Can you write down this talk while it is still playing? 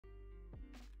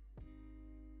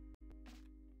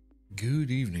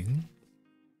Good evening.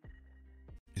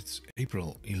 It's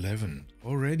April 11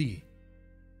 already.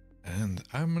 And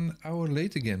I'm an hour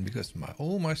late again because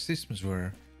all my systems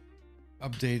were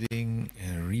updating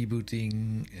and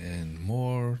rebooting and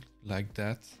more like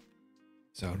that.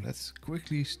 So let's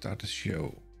quickly start the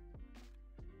show.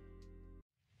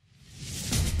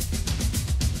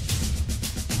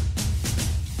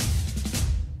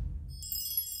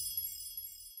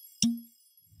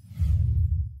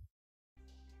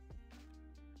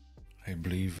 I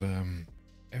believe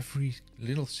every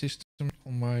little system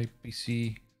on my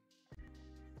PC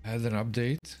had an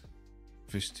update.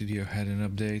 Visual Studio had an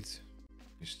update.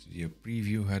 Visual Studio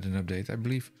Preview had an update. I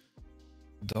believe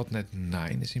 .NET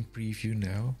 9 is in preview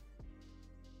now.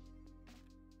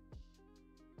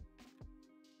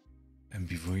 And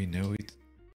before you know it,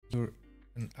 you're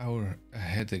an hour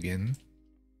ahead again.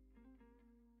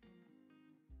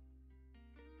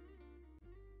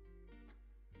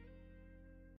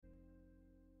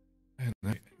 And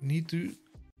I need to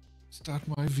start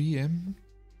my VM.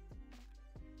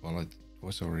 Well, it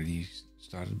was already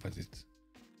started, but it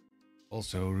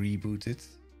also rebooted.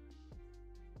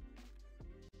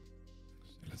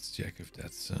 So let's check if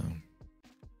that's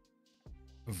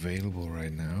available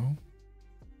right now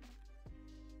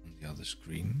on the other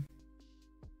screen.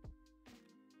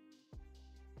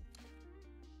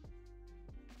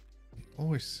 I'm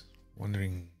always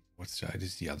wondering what side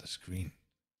is the other screen.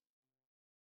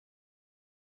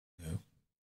 No.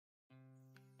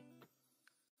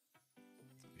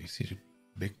 You see the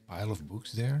big pile of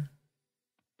books there?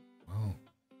 Wow.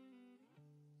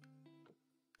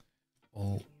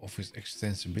 All Office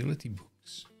extensibility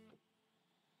books.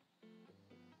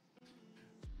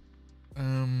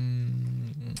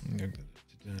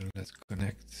 Let's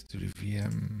connect to the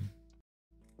VM.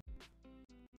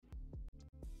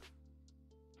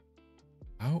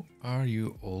 How are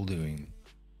you all doing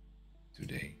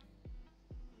today?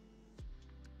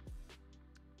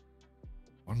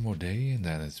 One more day and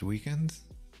then it's weekend.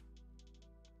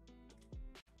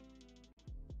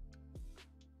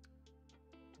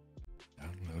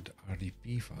 Download the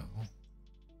RDP file.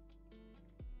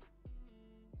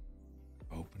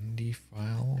 Open the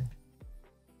file.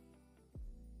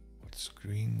 What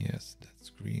screen? Yes, that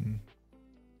screen.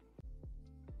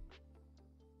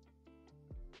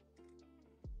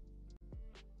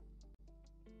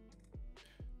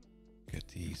 Get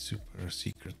the super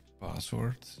secret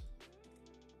password.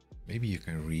 Maybe you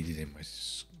can read it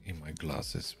in my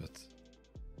glasses, but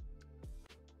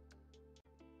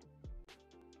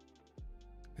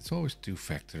it's always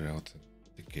two-factor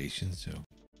authentication, so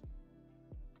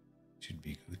it should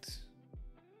be good.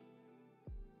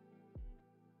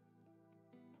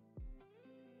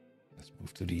 Let's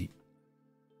move to the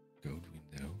code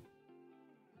window.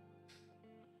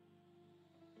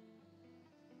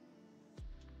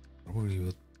 Probably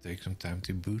will take some time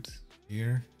to boot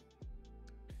here.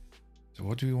 So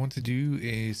what we want to do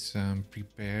is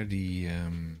prepare the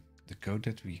code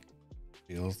that we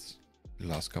built the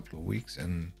last couple of weeks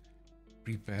and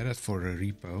prepare that for a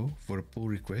repo, for a pull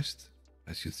request,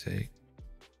 I should say.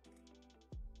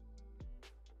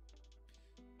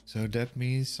 So that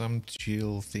means some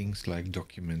chill things like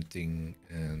documenting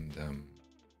and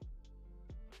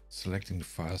selecting the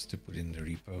files to put in the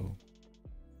repo.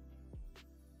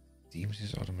 Teams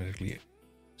is automatically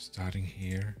starting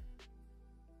here.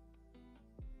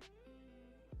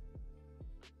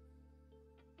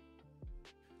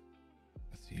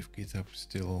 See if GitHub is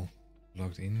still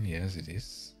logged in. Yes, it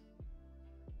is.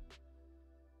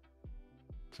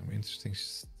 Some interesting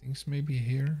things maybe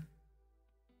here.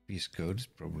 VS Code is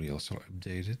probably also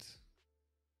updated.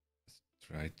 Let's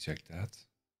try check that.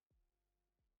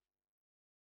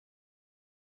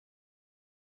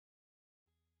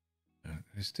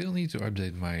 I still need to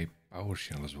update my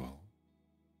PowerShell as well.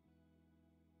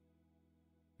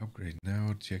 Upgrade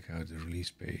now. Check out the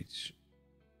release page.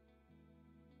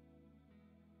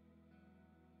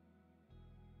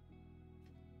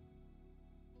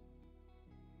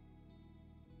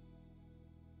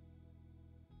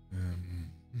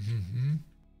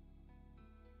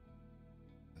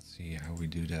 Let's see how we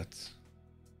do that.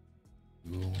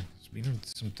 Cool. It's been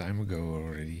some time ago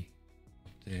already.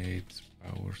 Update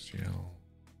PowerShell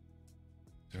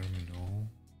terminal.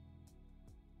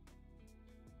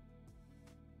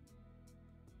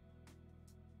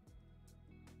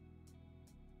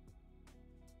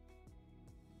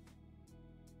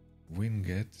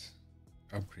 Winget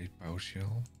upgrade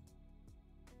PowerShell.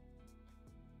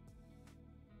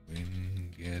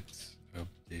 Winget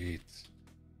update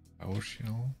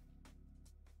PowerShell.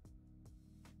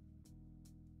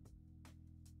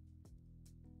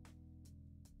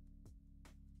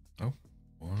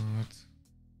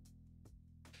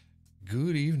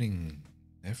 Good evening,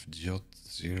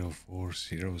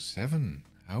 FJ0407.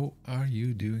 How are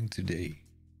you doing today?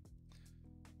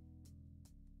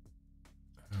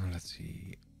 Let's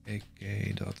see,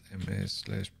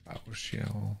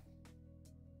 ak.ms/PowerShell.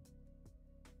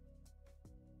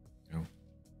 No,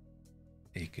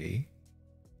 ak.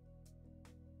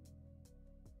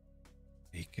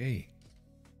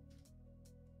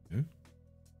 Huh?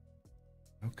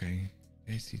 Okay,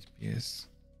 https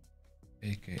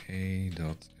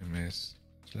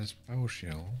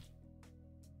aka.ms/PowerShell.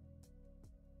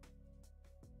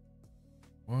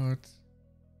 What?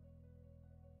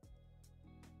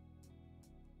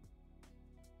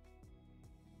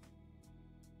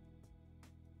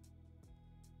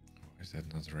 Why is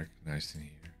that not recognized in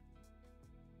here?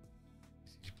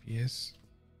 https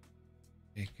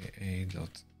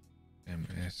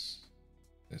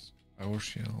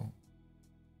aka.ms/PowerShell.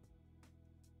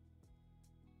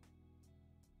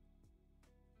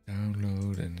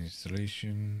 Download and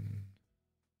installation.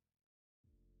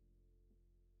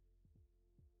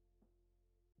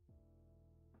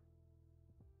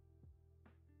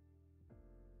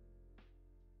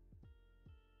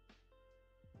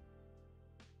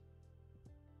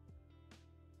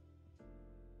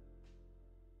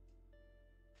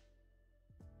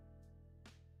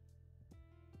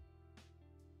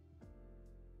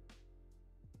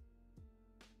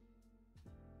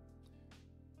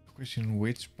 Question,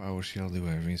 which PowerShell do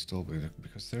I have installed?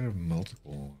 Because there are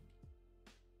multiple.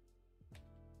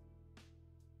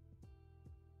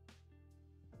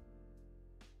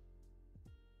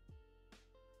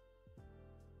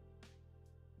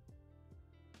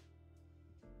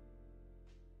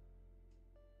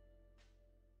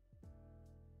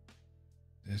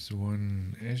 There's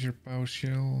one Azure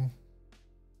PowerShell.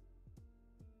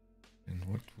 And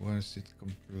what was it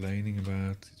complaining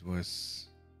about? It was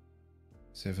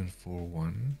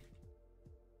 741.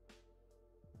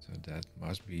 So that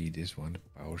must be this one,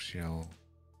 PowerShell.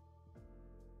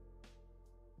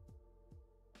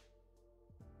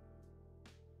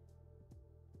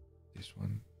 This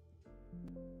one.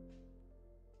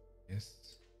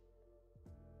 Yes.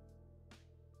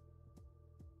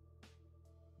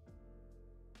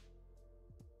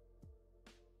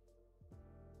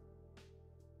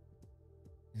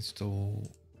 Install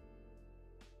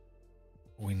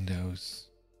Windows.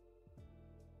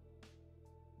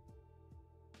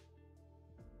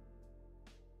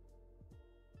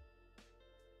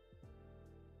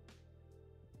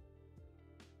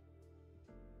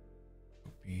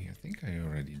 Copy. I think I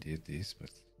already did this, but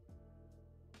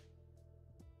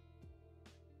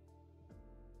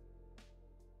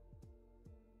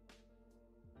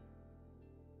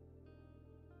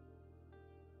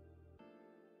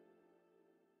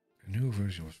a new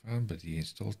version was found, but the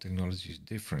installed technology is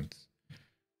different.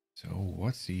 So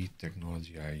what's the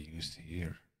technology I used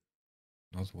here?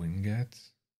 Not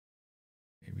WinGet.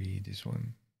 Maybe this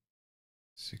one.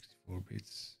 64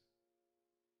 bits.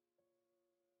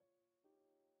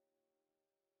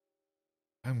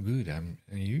 I'm good. And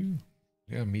you?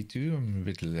 Yeah, me too. I'm a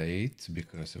bit late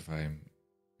because of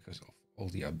all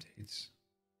the updates.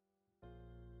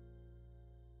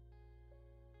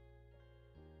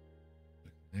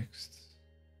 Next.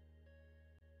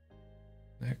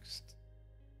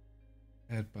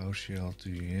 Add PowerShell to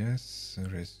yes,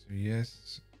 rest to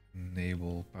yes.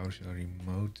 Enable PowerShell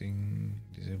remoting.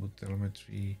 Disable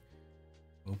telemetry.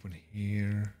 Open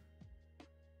here.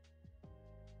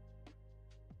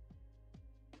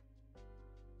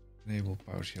 Enable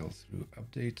PowerShell through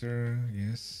updater.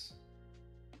 Yes.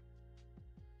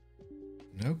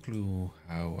 No clue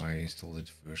how I installed it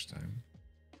first time.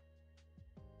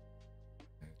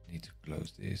 I need to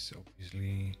close this,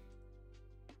 obviously.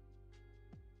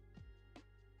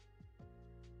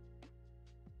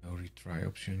 No retry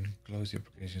option. Close the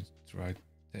application. Try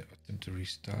attempt to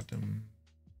restart them.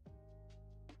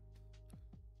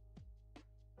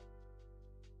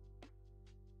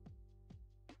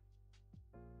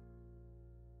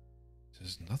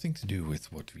 This has nothing to do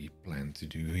with what we plan to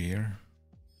do here.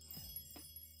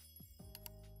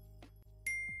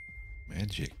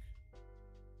 Magic.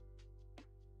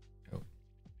 Oh.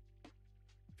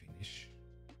 Finish.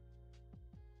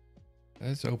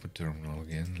 Let's open terminal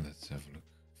again. Let's have a look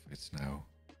if it's now.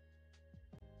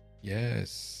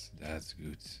 Yes, that's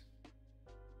good.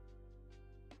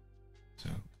 So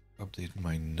update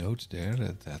my notes there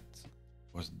that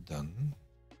was done.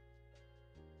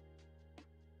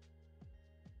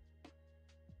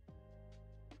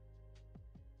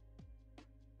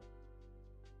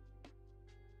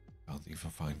 Can't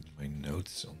even find my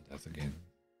notes on that again.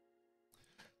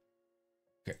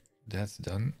 Okay, that's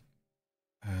done.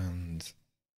 And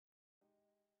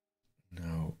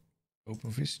now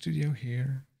open VisStudio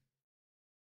here.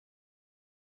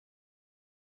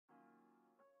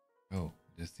 Oh,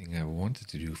 the thing I wanted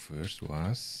to do first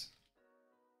was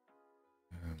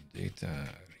data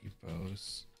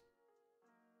repos.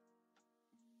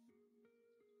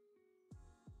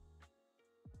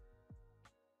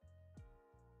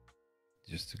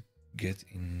 Just to get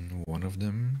in one of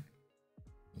them,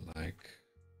 like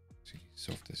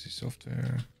soft as a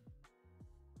software.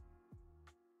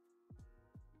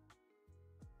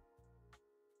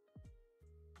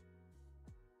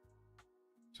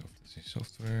 Soft as a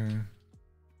software.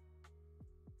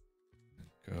 And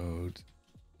code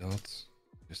dot,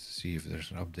 just to see if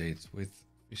there's an update with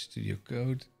VisStudio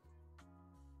Code.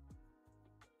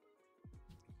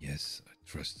 Yes, I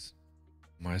trust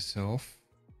myself.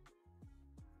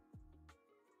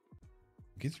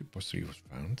 Git repository was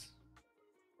found.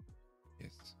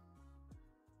 Yes.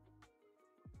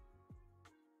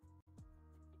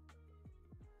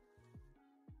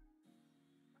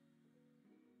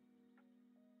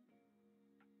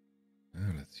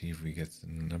 Let's see if we get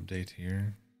an update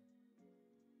here.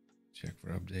 Check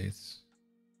for updates.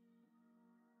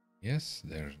 Yes,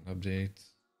 there's an update.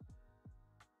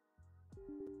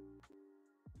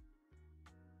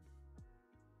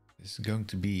 This is going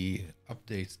to be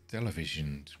update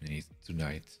television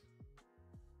tonight.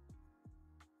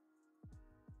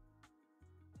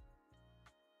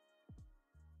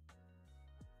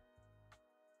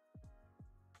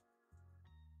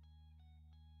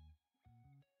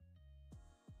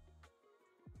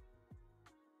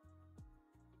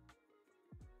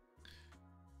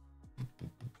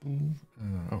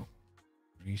 Oh,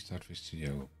 restart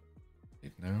VisStudio.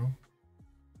 It now.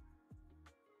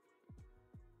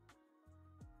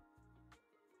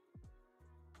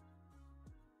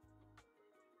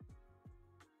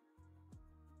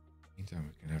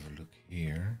 Meantime, we can have a look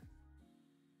here.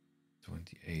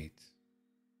 28.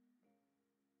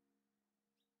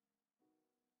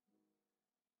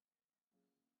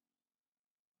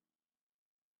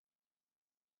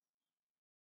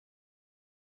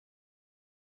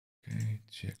 Okay,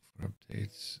 check for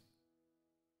updates.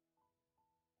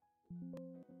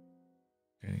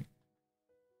 Okay.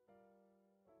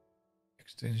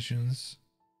 Extensions.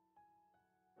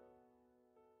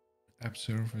 App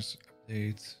service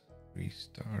update.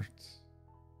 Restart.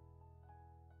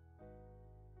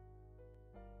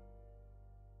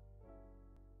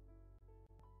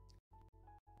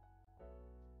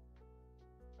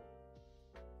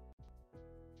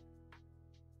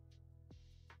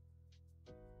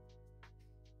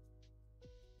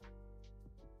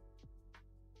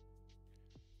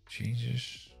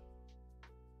 Changes.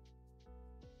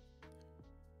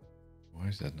 Why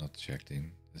is that not checked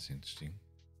in? That's interesting.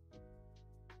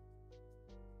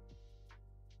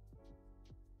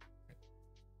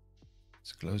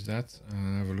 Let's close that.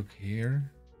 Have a look here.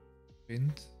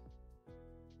 Pinned.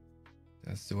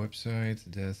 That's the website.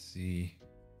 That's the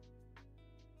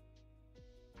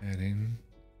add-in.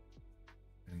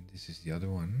 And this is the other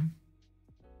one.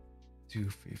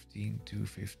 215,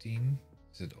 215.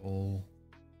 Is it all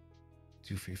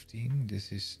 215?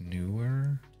 This is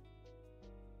newer.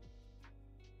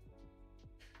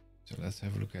 So let's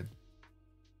have a look at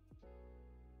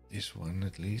this one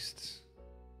at least.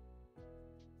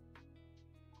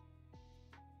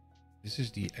 This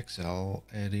is the Excel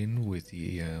add-in with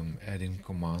the add-in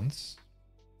commands.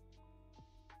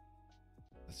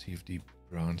 Let's see if the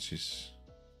branch is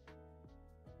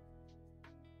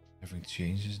having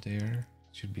changes there.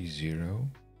 It should be 0.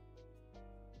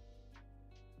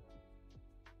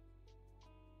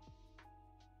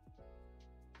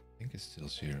 I think it's still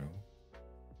 0.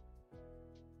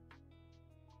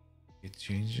 It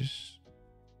changes.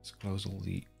 Let's close all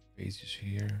the pages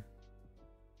here.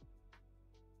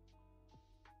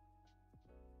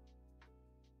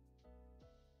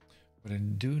 What I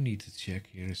do need to check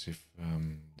here is if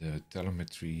the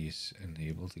telemetry is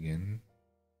enabled again.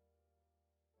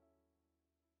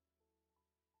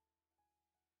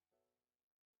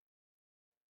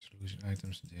 Solution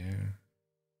items there.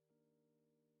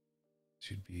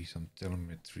 Should be some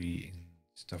telemetry in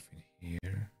stuff in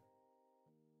here.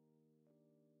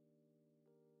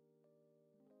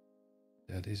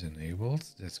 That is enabled.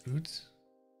 That's good.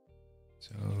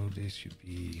 So this should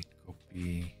be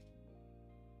copy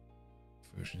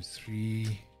version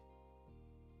 3.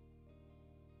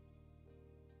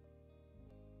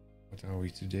 What are we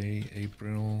today?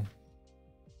 April.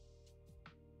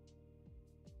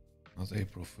 Not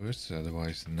April 1st,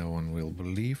 otherwise no one will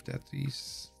believe that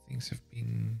these things have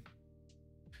been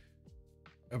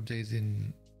updated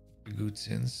in a good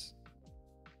sense.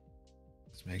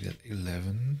 Let's make that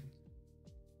 11.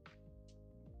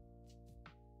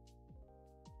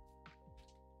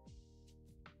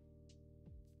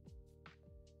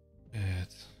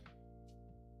 Add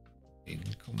in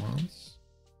commands.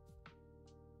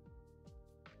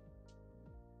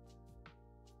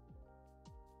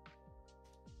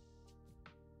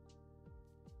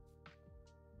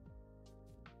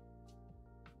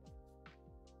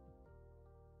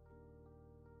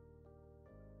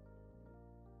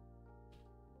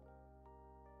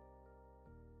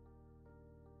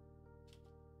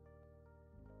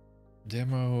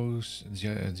 Demos,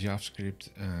 JavaScript,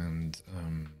 and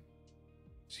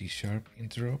C#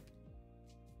 interop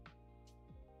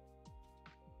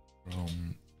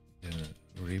from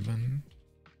the ribbon.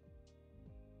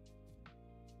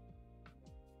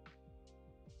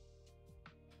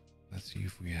 Let's see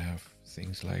if we have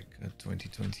things like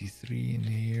 2023 in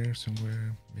here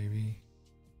somewhere, maybe.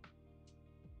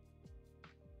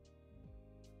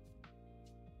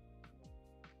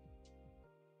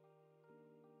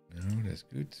 No, that's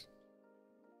good.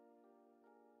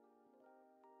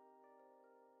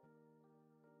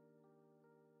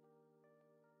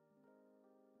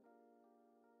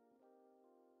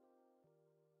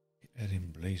 Add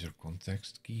in Blazor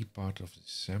context, key part of the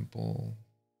sample,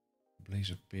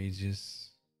 Blazor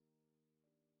pages.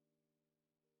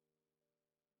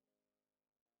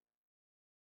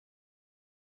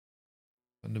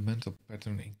 Fundamental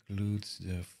pattern includes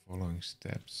the following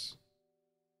steps.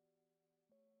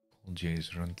 Call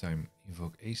JS runtime,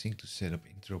 invoke async to set up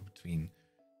intro between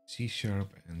C#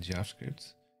 and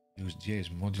JavaScript. Use JS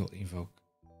module invoke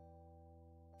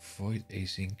void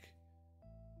async.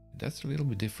 That's a little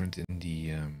bit different in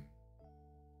the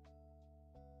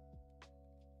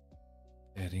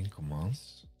add-in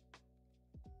commands.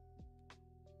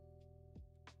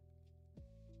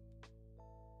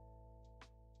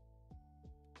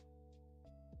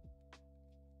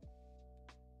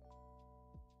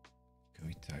 Can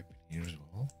we type in here as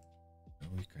well? No,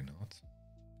 we cannot.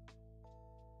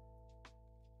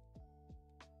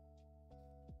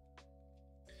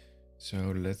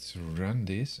 So let's run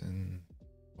this, and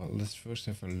well, let's first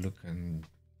have a look at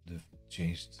the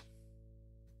changed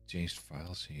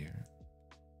files here.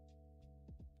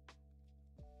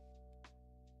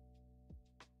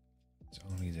 It's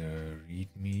only the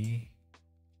ReadMe.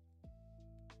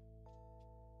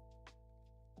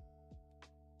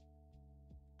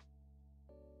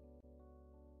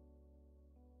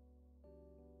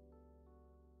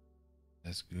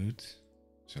 That's good.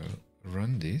 So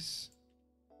run this.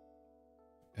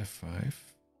 F5.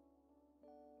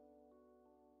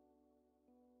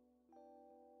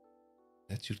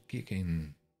 That should kick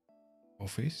in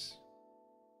Office.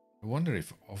 I wonder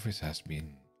if Office has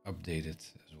been updated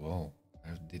as well. I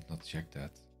did not check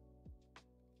that.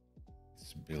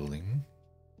 It's building.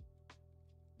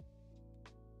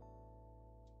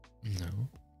 No,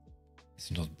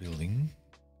 it's not building.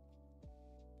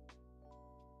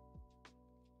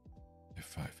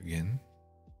 F5 again.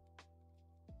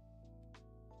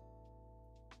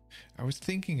 I was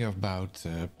thinking about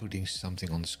putting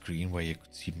something on the screen where you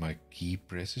could see my key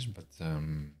presses, but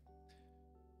I'm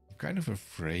kind of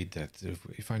afraid that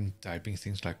if I'm typing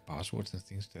things like passwords and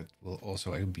things, that will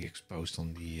also be exposed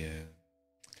on the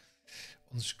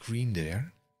screen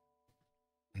there,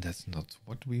 and that's not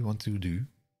what we want to do.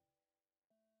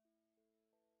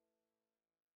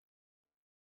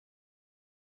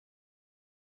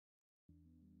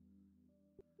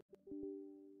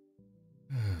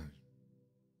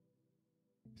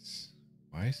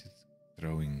 Why is it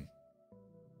throwing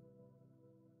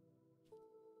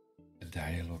a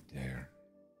dialogue there?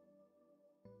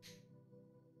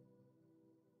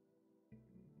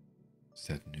 Is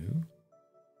that new?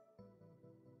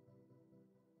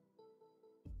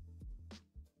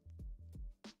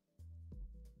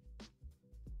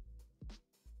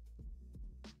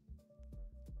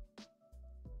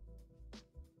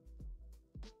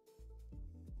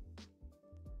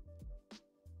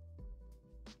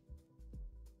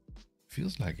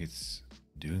 Feels like it's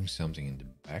doing something in the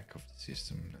back of the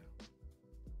system now.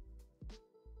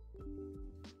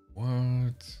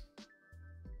 What?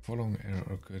 Following error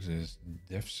occurred as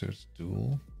dev search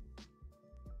tool.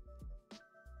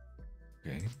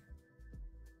 Okay.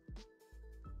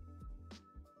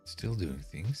 Still doing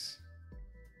things.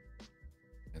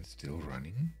 And still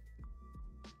running.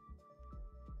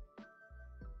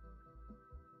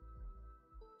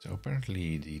 So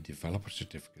apparently the developer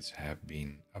certificates have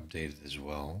been updated as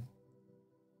well.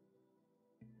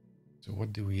 So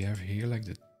what do we have here? Like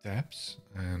the tabs,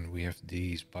 and we have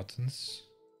these buttons.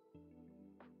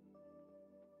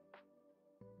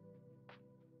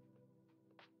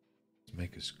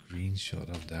 make a screenshot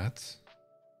of that.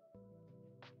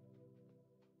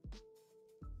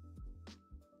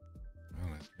 Well,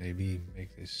 let's maybe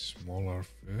make this smaller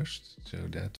first so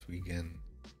that we can...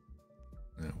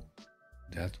 No,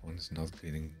 that one's not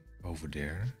getting over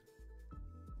there.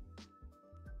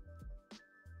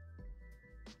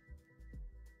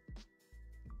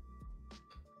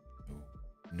 Oh,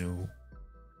 no.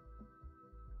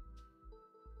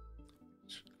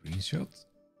 Screenshot.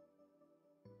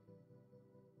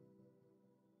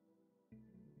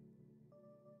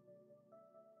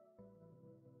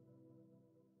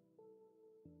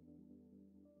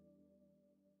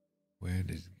 Where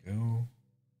did it go?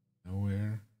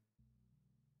 Nowhere.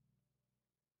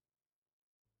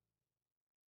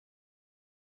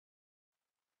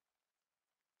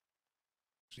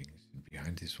 Is it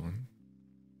behind this one?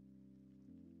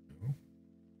 No.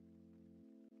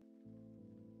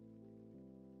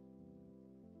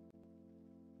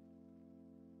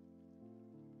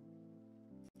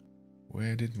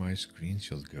 Where did my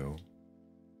screenshot go?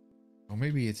 Or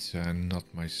maybe it's not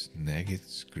my snagged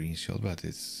screenshot, but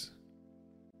it's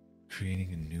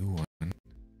creating a new one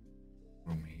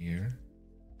from here.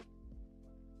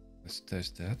 Let's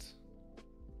test that.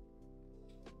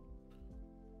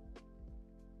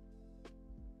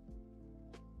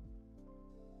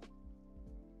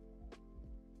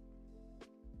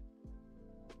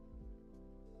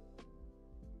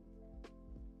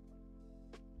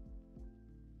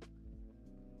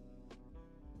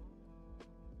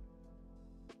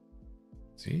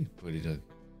 See,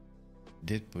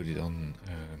 did put it on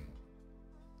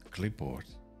clipboard.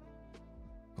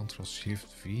 Ctrl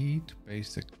Shift V to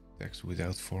paste the text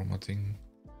without formatting.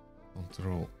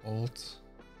 Ctrl Alt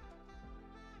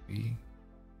V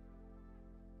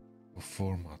for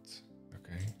format.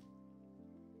 Okay.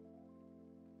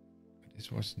 But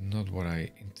this was not what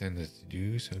I intended to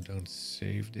do, so don't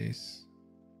save this.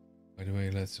 By the way,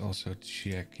 let's also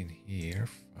check in here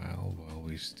file while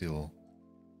we still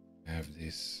have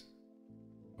this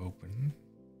open.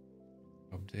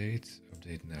 Update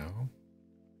now.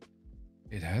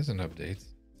 It has an update.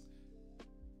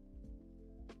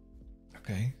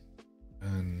 Okay.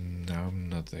 And now I'm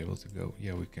not able to go.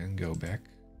 Yeah, we can go back.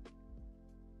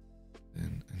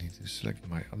 Then I need to select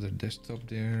my other desktop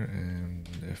there and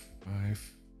F5.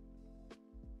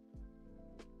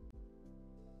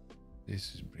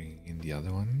 This is bringing in the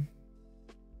other one.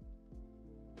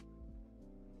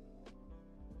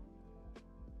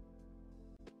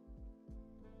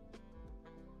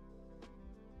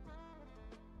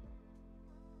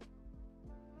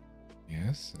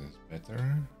 Yes, that's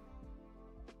better.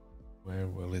 Where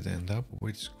will it end up?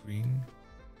 Which screen?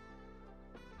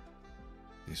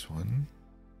 This one.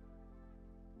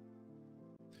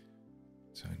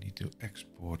 So I need to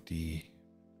export the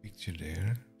picture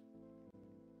there.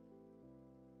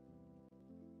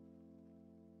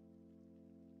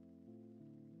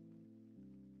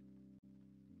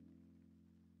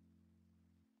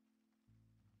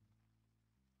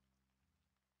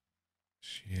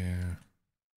 Share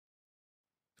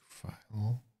to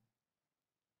file.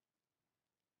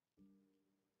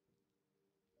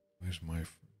 Where's my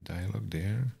dialog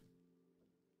there?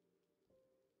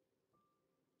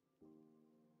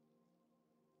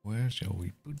 Where shall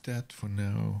we put that for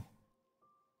now?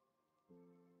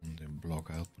 On the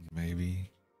block output maybe.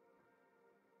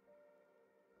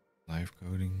 Live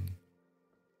coding.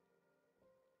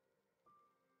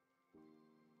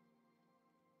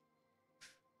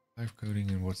 Live coding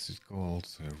and what's it called?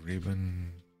 A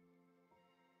ribbon.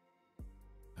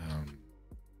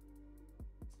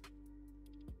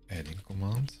 Add-in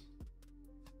command.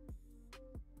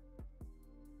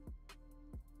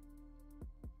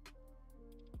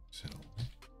 So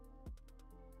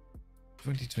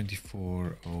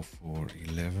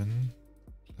 2024-04-11.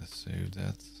 Let's save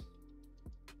that.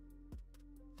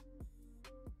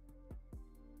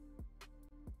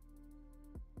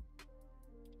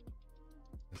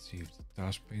 Let's see if the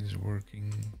task pane is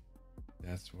working.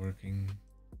 That's working.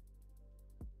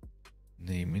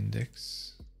 Name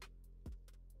index.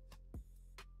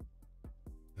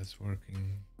 That's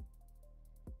working.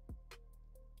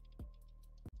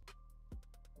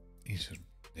 Insert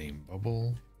name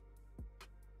bubble.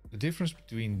 The difference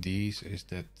between these is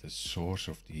that the source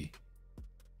of the...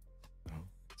 Oh,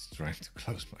 it's trying to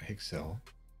close my Excel.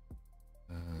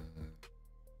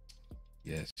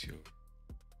 Yes, sure.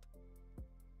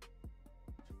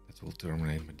 That will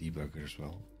terminate my debugger as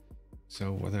well.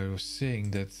 So what I was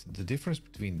saying, that the difference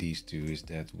between these two is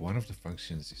that one of the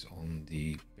functions is on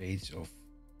the page of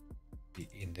the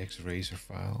index razor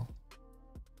file.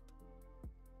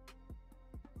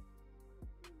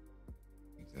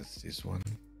 I think that's this one.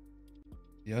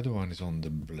 The other one is on the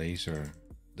Blazor,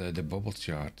 the bubble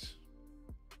chart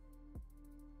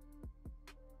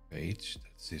page.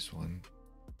 That's this one.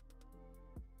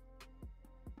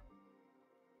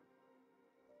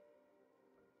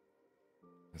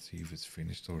 Let's see if it's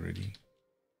finished already.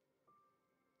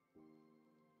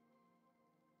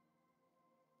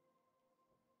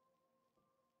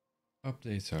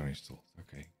 Updates are installed.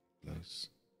 Okay, close.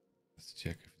 Let's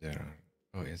check if there are.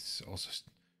 Oh, it's also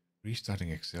restarting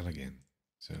Excel again.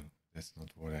 So that's not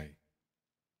what I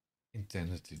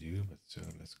intended to do, but so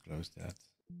let's close that.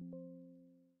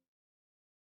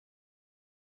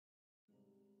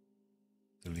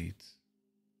 Delete.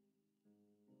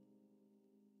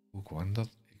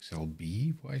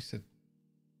 book1.xlb. Why is that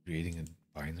creating a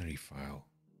binary file?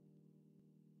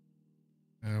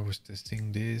 I was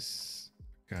testing this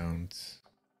account.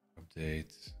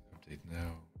 Update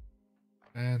now.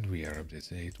 And we are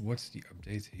updated. What's the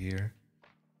update here?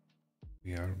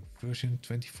 We are version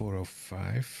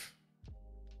 2405.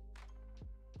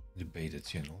 The beta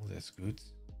channel, that's good.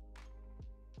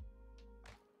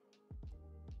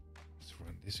 Let's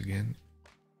run this again.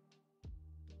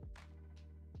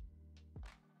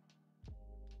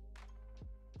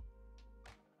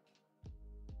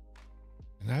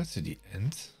 And that's at the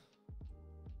end.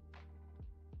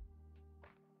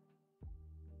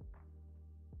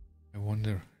 I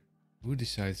wonder who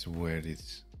decides where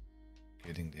it's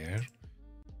getting there.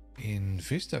 In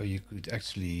Vista, you could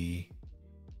actually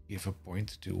give a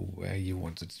point to where you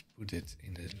wanted to put it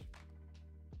in the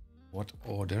what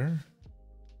order.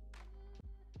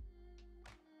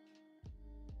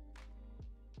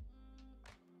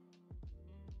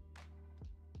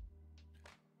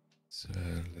 So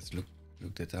let's look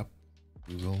that up.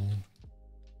 Google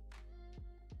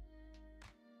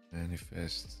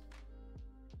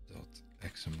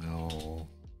manifest.xml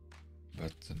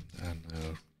button and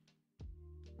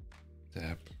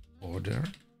tab order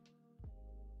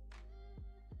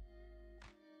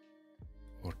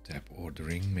or tab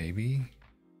ordering maybe.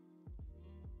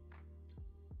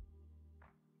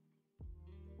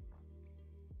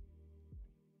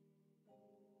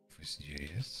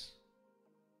 OfficeJS.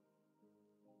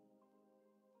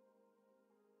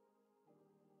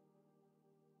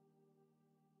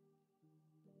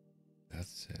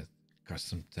 That's it.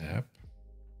 Custom tab.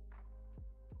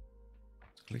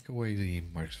 Let's click away the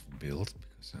Microsoft build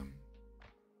because I'm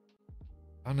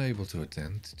unable to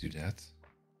attend to that.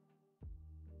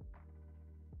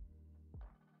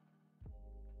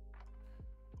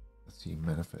 Let's see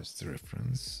manifest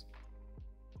reference.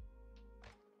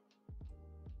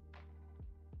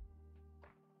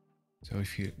 So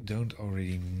if you don't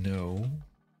already know,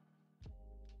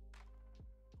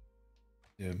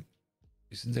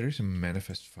 there is a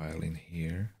manifest file in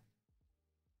here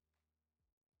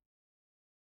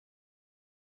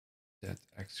that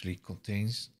actually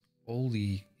contains all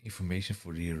the information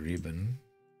for the ribbon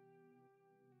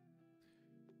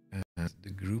and the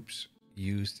groups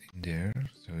used in there.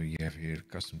 So you have here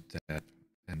custom tab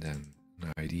and then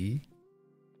an ID.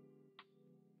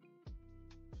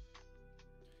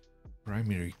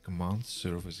 Primary command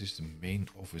service is the main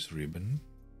office ribbon.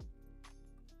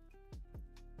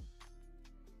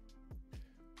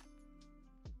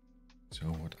 So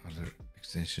what other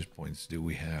extension points do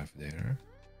we have there?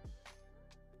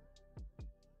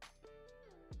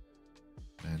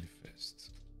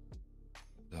 Manifest.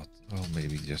 Well,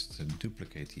 maybe just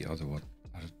duplicate the other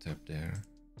tab there.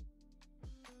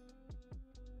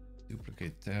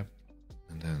 Duplicate tab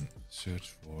and then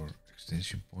search for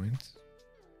extension point.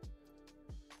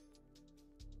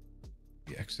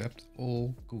 We accept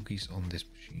all cookies on this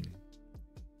machine.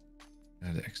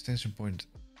 Now the extension point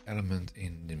element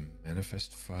in the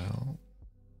manifest file.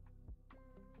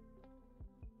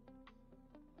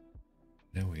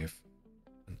 Now we have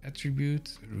an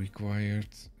attribute required,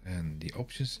 and the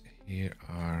options here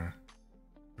are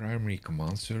primary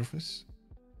command service,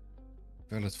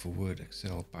 valid for Word,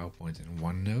 Excel, PowerPoint and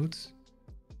OneNote.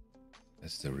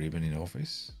 That's the ribbon in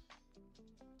Office.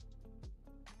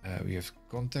 We have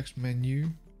context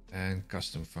menu and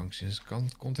custom functions.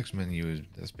 Context menu,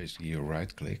 that's basically your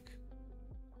right click.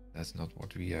 That's not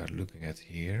what we are looking at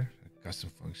here. Custom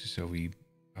functions. So we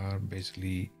are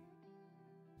basically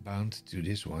bound to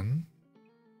this one.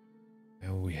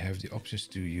 And we have the options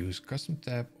to use custom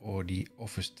tab or the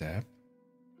Office tab.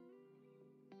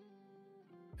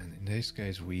 And in this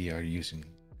case, we are using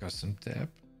custom tab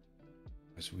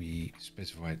as we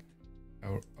specified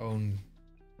our own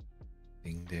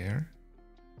thing there.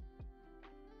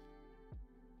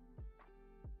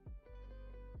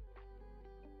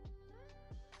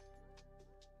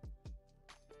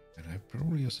 And I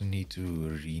probably also need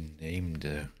to rename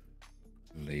the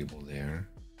label there.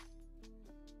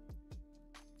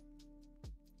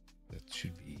 That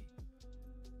should be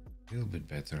a little bit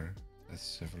better.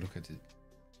 Let's have a look at the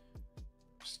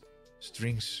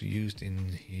strings used in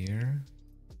here.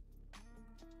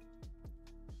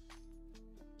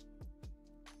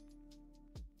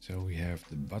 So we have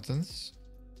the buttons.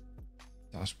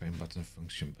 Task pane button,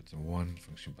 function button 1,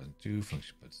 function button 2,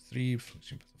 function button 3,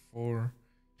 function button 4.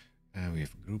 And we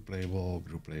have group label,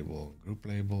 group label, group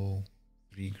label.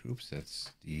 3 groups,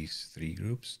 that's these 3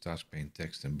 groups, task pane,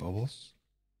 text and bubbles.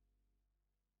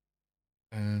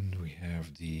 And we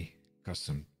have the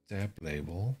custom tab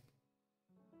label.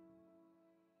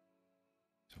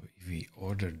 So if we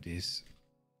order this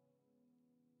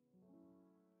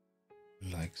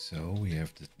like so, we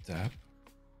have the tab.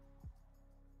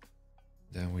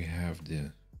 Then we have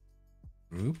the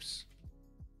groups.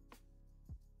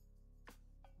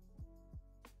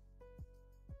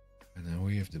 And then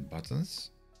we have the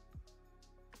buttons.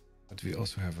 But we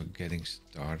also have a getting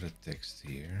started text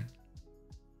here.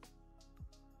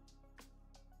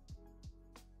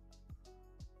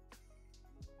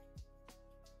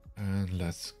 And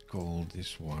let's call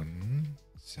this one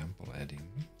Sample Add-in.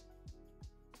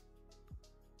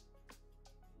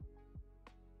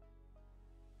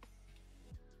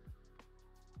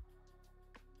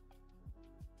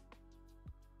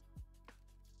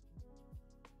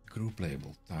 Group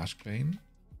label task pane,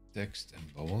 text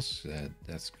and bubbles,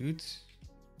 that's good.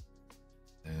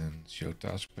 And show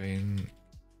task pane,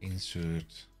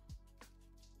 insert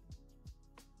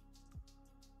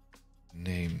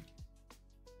name.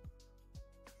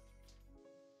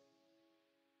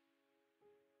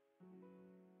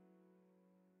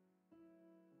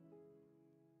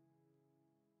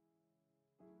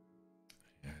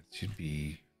 Yeah, it should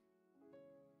be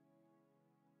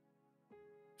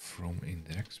from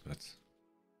index, but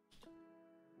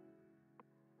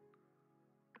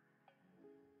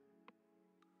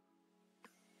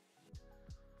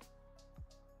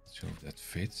so if that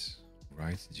fits.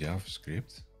 Write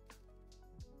JavaScript.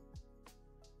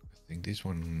 I think this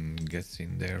one gets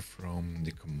in there from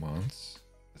the commands.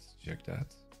 Let's check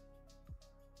that.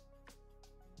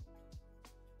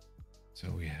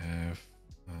 So we have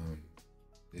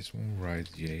this one, write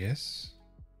JS.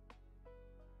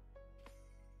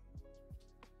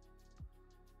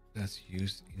 That's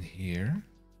used in here.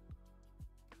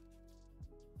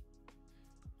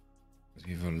 But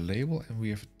we have a label and we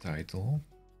have a title,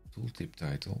 tooltip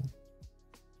title.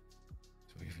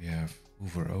 So if we have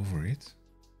hover over it,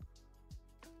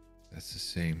 that's the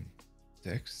same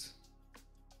text.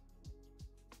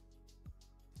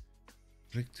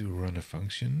 Click to run a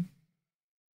function.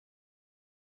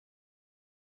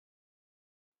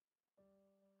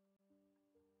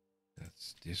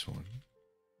 That's this one.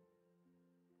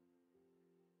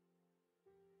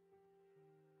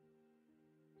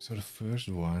 So the first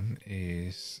one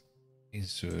is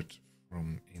insert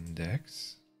from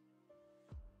index.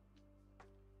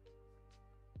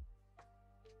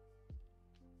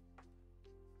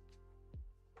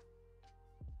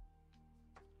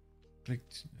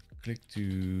 Click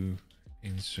to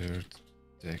insert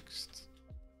text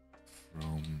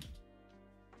from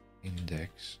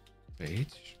index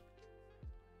page.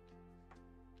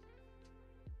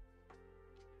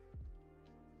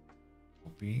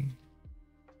 Copy.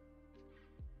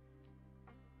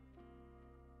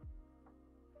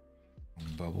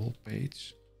 Bubble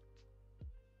page,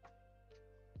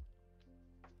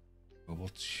 bubble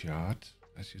chart,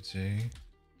 I should say.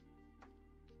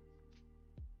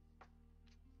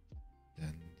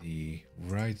 Then the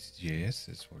write.js,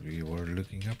 that's what we were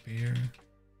looking up here.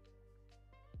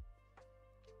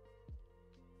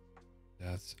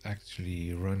 That's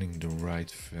actually running the right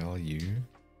value.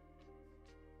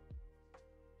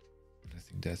 I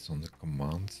think that's on the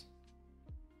command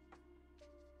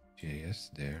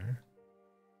JS there.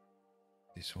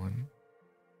 This one.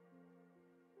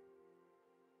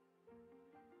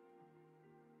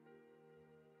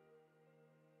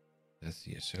 That's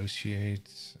the associate,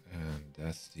 and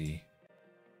that's the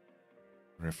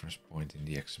reference point in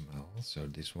the XML. So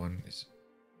this one is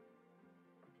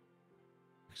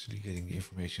actually getting the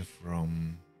information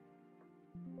from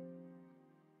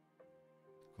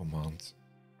command.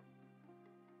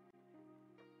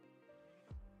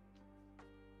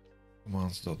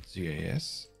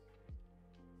 Commands.jas.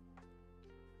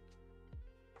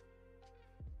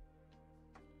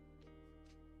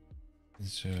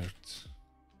 Insert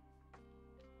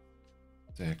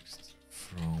text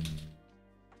from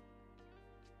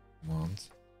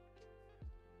command.js.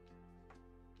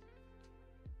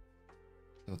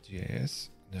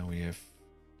 Now we have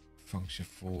function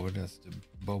 4, that's the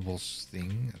bubbles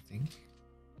thing, I think.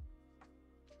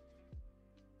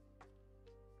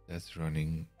 That's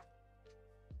running,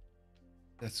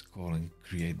 that's calling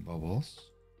create bubbles.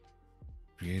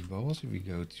 Create bubbles, if we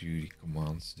go to the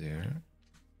commands there,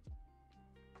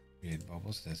 create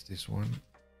bubbles, that's this one.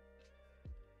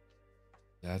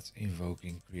 That's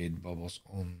invoking create bubbles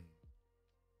on,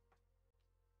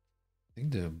 I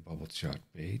think, the bubble chart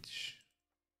page.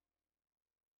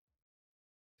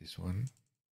 This one.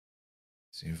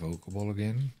 It's invocable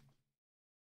again.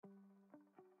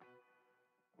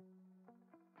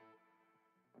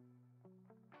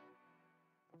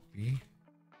 Copy.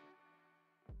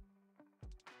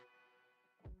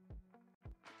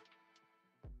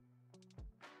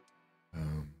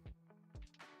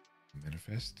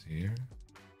 Manifest here.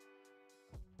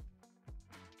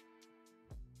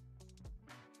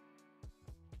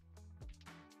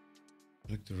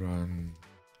 Click to run.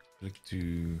 Click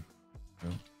to,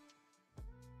 no.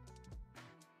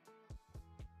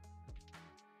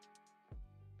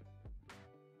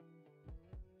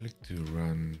 Click to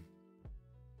run.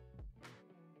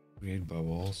 Create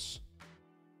bubbles.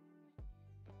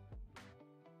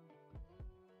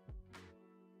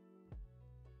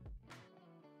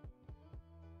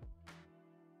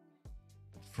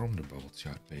 From the bubble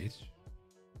chart page.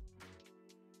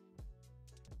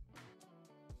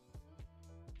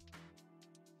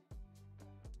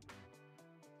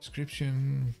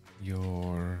 Description,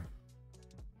 your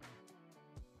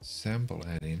sample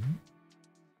add-in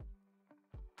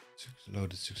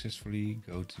loaded successfully.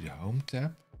 Go to the home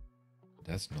tab.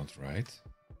 That's not right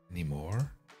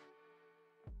anymore.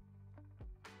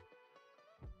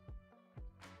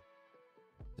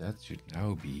 That should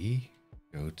now be,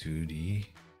 go to the,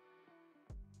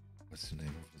 what's the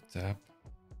name of the tab?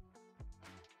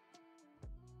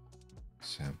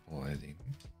 Sample add-in.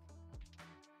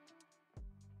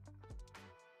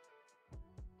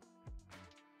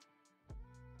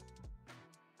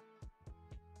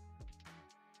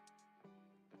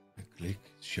 Click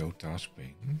show task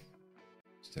pane.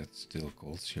 Is that still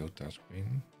called show task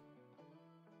pane?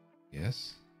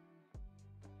 Yes.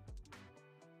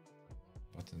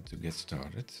 Button to get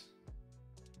started.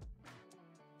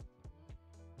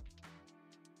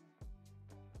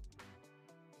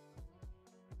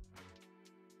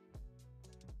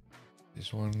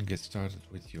 This one, get started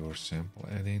with your sample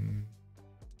add-in.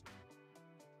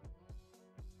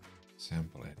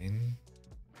 Sample add-in.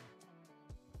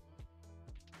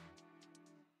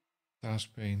 Task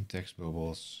pane, text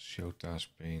bubbles, show task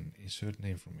pane, insert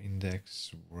name from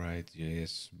index, write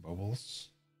JS bubbles.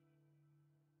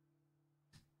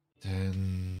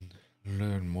 Then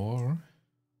learn more.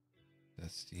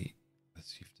 That's the,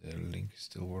 let's see if the link is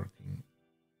still working.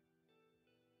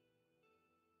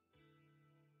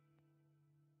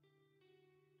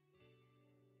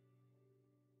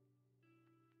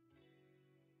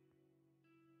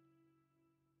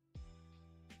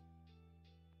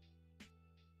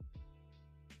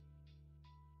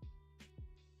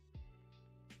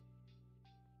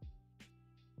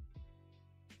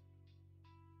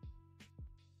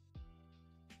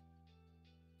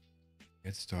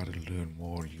 Get started, learn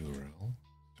more URL.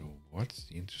 So what's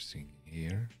interesting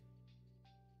here?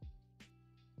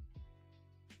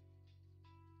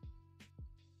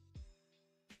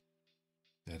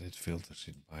 That it filters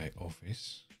it by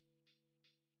Office.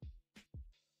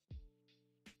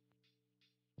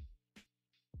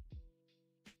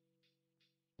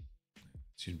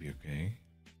 Should be okay.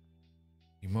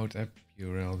 Remote app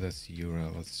URL, that's the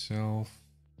URL itself.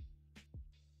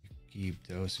 Keep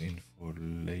those in for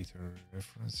later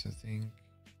reference, I think.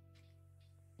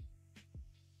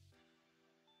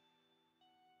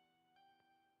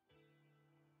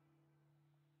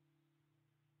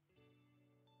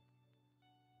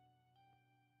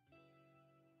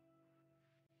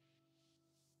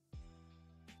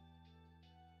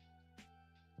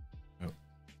 Oh.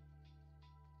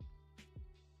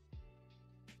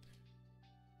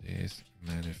 This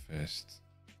manifest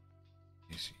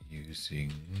is using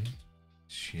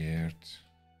shared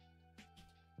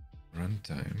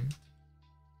runtime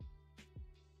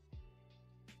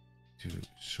to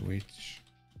switch,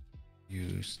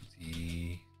 use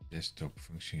the desktop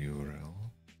function URL.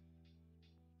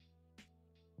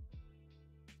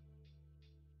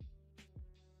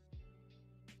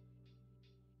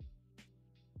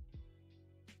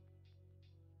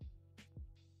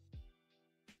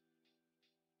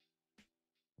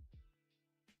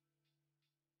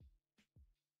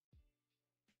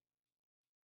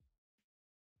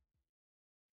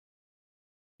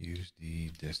 Use the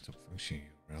desktop function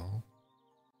URL.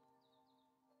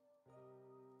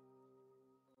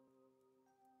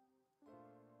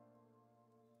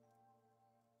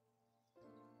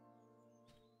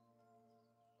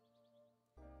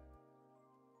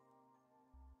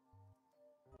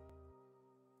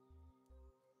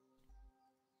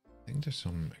 think there's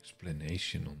some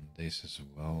explanation on this as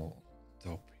well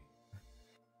on top here.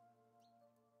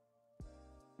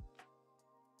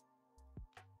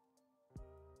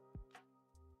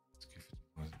 Let's give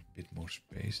it a bit more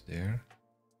space there.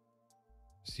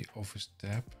 It's the Office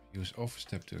tab. Use Office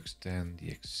tab to extend the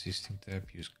existing tab.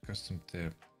 Use Custom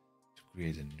tab to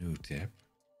create a new tab.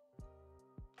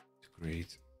 To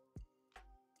create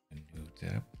a new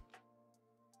tab.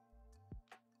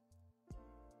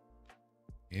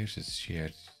 Here's its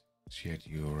shared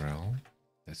URL.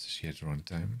 That's the shared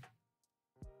runtime.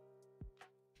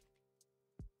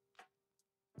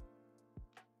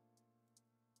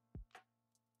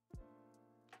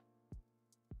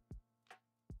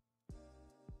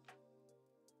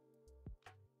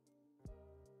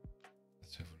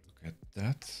 Let's have a look at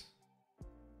that.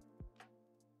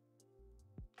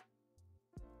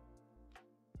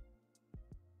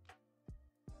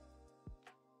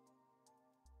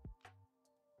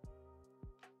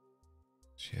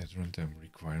 Shared runtime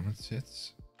requirement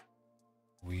sets.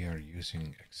 We are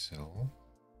using Excel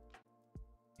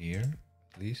here,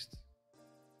 at least.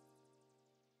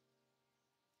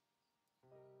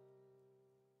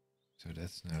 So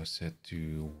that's now set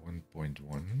to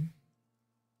 1.1.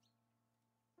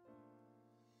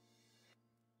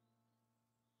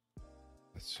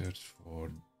 Let's search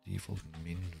for default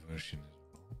min version as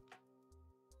well.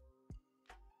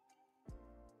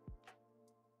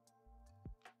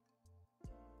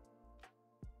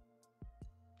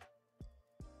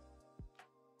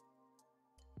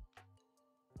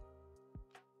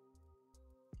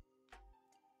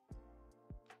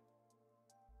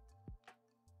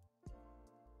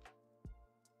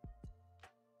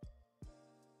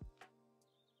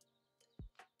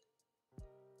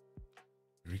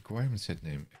 Requirement set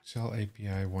name: Excel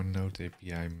API, OneNote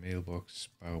API, Mailbox,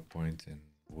 PowerPoint, and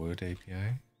Word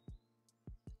API.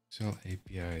 Excel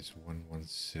API is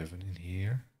 117 in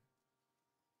here.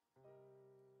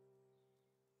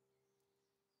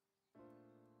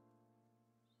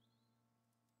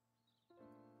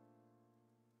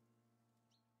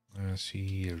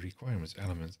 See a requirements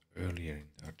element earlier in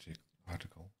the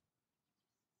article.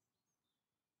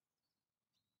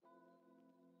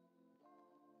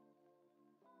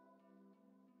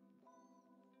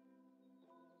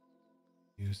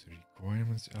 Use the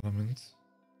requirements element.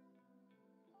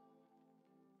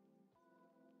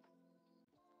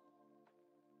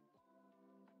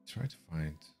 Try to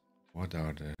find what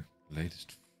are the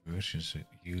latest versions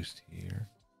used here.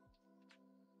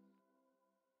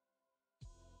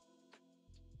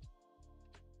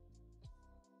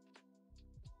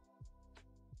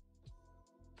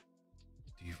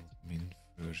 Default min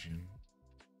version.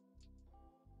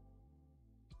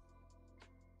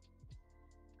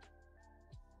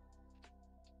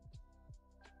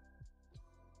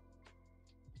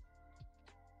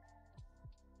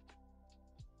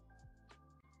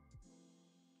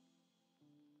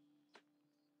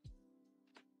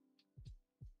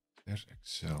 There's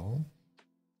Excel.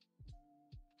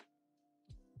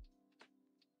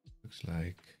 Looks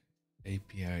like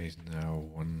API is now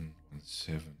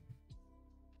 117.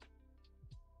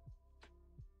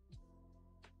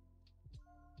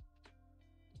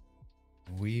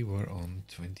 We were on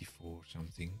 24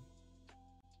 something.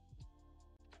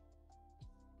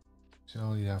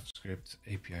 Excel JavaScript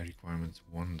API requirements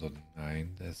 1.9.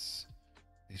 That's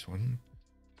this one.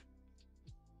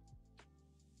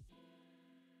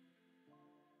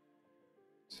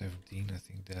 I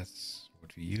think that's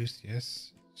what we used.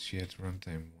 Yes, shared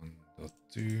runtime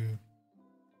 1.2.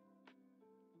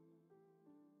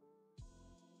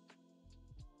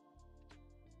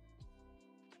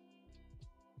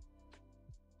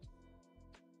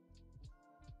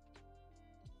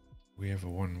 We have a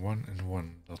 1.1 and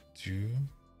 1.2.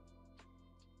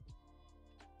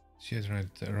 Shared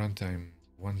runtime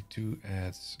 1.2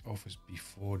 adds Office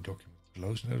before document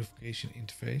close notification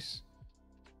interface,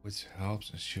 which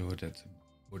helps ensure that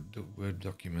the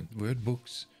Word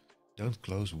books don't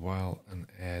close while an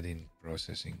add-in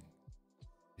processing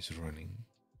is running.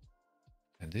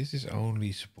 And this is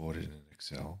only supported in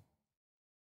Excel.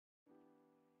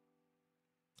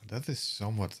 That is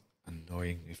somewhat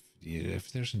annoying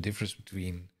if there's a difference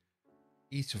between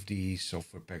each of these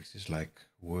software packages like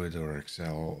Word or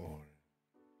Excel, or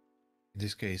in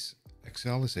this case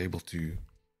Excel is able to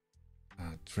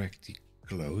track the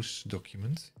close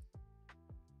document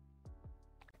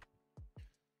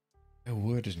and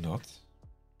Word is not.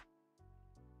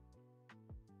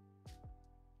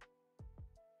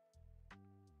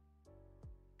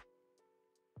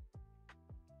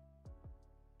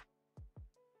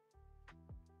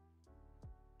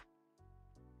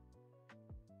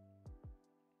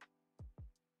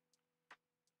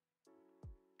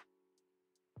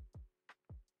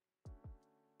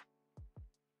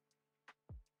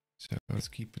 So let's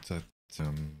keep it at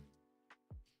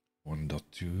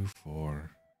 1.2 for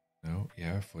no,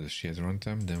 yeah, for the shared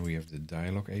runtime. Then we have the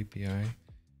dialog API.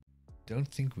 Don't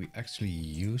think we actually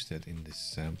use that in this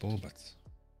sample, but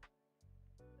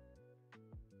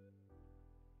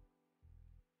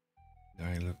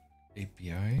dialog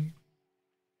API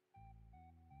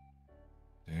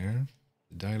there.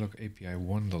 The dialog API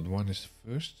 1.1 is the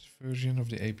first version of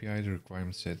the API. The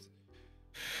requirement set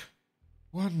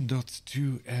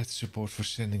 1.2 adds support for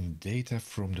sending data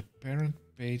from the parent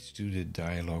page to the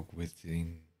dialog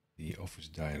within the Office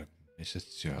dialog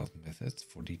message child method.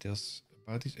 For details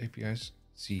about these APIs,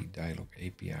 see dialog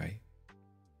API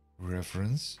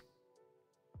reference.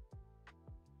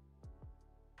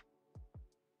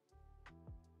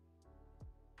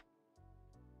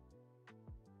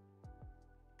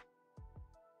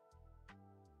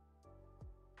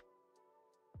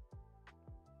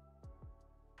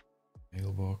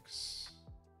 Mailbox.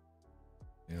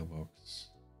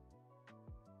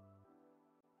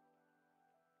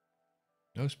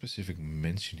 No specific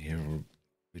mention here of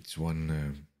which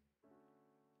one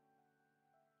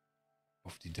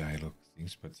of the dialog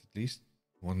things, but at least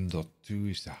 1.2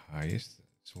 is the highest.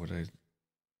 That's what I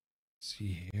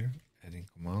see here. Adding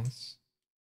commands.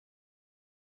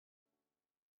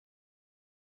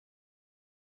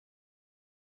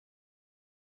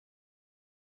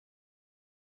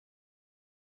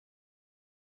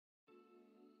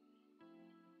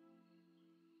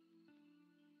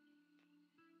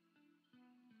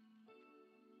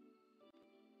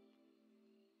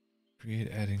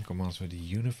 Create add-in commands with the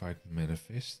unified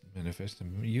manifest. The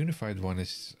unified one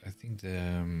is, I think,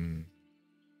 the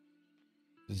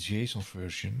JSON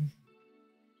version.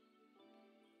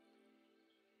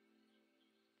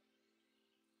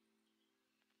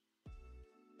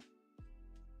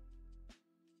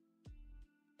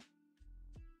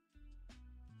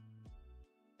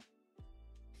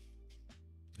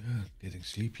 Getting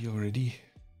sleepy already.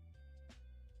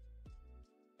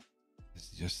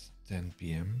 It's just 10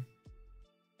 p.m.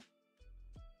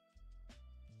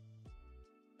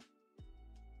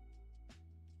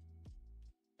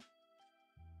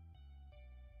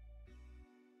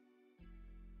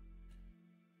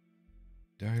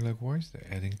 Dialog-wise,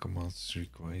 the adding commands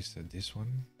requires that this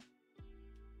one.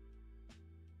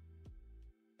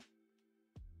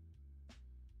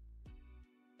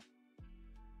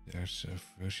 There's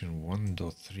a version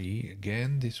 1.3.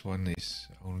 Again, this one is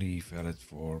only valid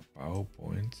for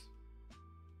PowerPoint.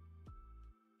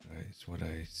 It's what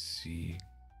I see,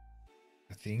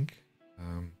 I think.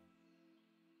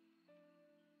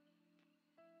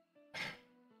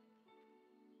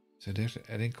 So there's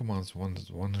adding commands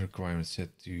 1.1 requirement set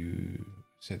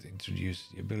introduce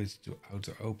the ability to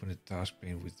auto open a task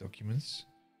pane with documents.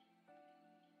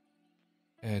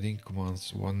 Adding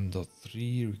commands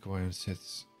 1.3 requirement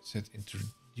set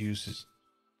introduces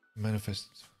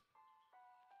manifest.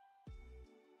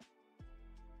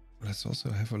 Let's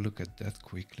also have a look at that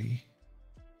quickly.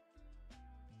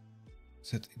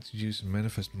 Set introduce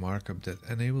manifest markup that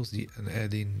enables an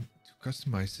add-in to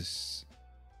customize this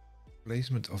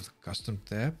placement of the custom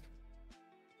tab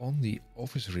on the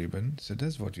Office ribbon. So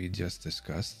that's what we just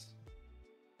discussed.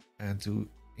 And to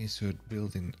insert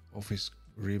built-in Office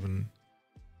ribbon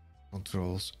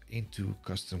controls into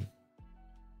custom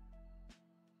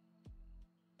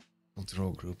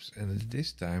control groups. And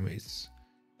this time it's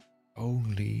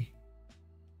only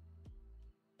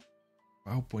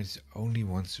PowerPoint is the only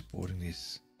one supporting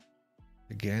this.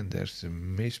 Again, there's a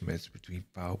mismatch between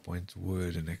PowerPoint,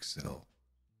 Word and Excel.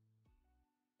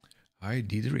 Hi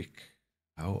Diederik,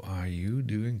 how are you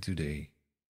doing today?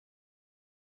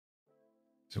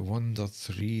 So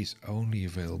 1.3 is only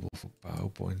available for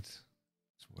PowerPoint.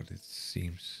 That's what it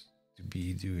seems to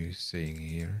be saying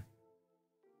here.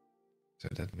 So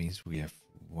that means we have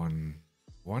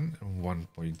 1.1 and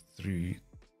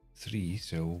 1.3.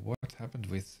 So what happened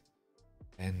with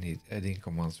adding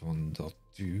commands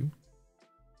 1.2?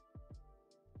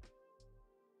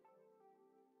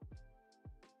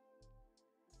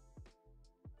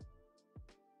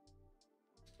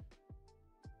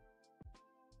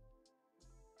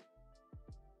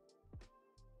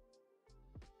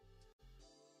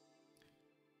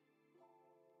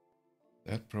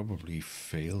 That probably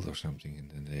failed or something, and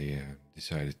then they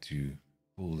decided to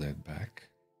pull that back.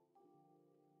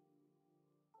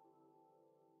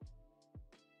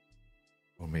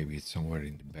 Or maybe it's somewhere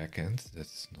in the back end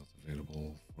that's not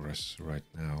available for us right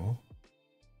now.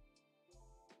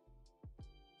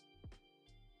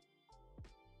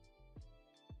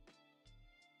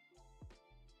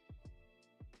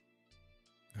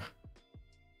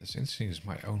 That's interesting. It's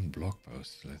my own blog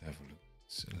post. Let's have a look.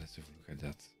 So let's have a look at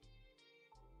that.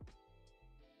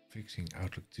 Fixing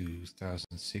Outlook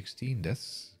 2016,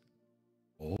 that's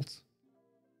old.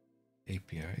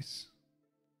 APIs.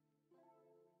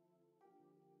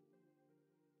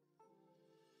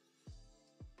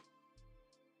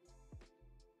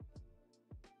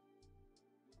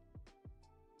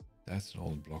 That's an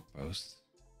old blog post.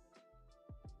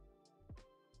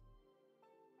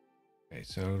 Okay,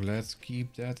 so let's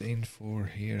keep that in for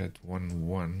here at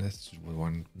 1.1. That's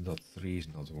 1.3 is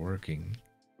not working.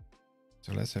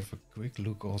 So let's have a quick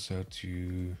look also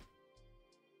to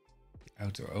the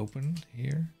auto open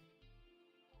here.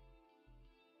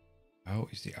 How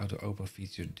is the auto open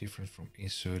feature different from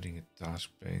inserting a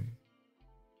task pane?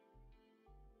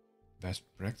 Best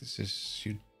practices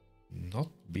should not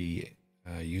be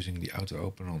using the auto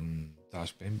open on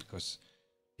task pane, because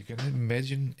you can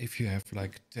imagine if you have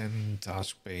like 10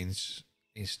 task panes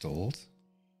installed,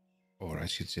 or I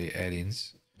should say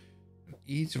add-ins, and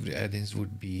each of the add-ins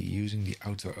would be using the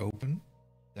auto open.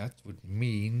 That would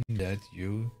mean that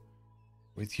you,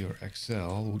 with your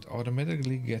Excel, would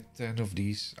automatically get 10 of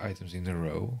these items in a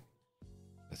row.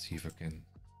 Let's see if I can.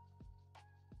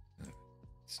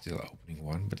 Still opening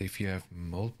one, but if you have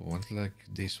multiple ones like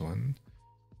this one,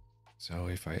 so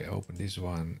if I open this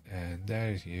one and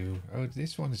there is you, oh,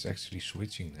 this one is actually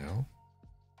switching now.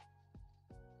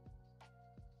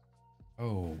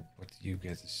 Oh, but you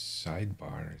get a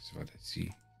sidebar is what I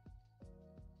see.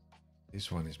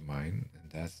 This one is mine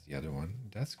and that's the other one.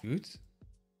 That's good,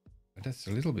 but that's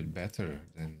a little bit better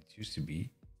than it used to be.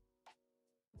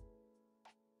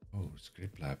 Oh,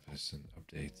 ScriptLab has an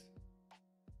update.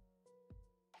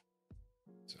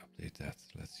 Let's update that.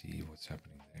 Let's see what's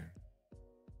happening there.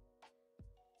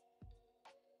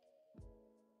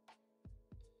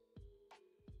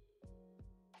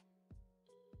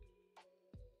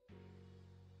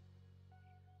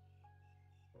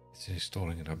 It's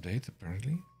installing an update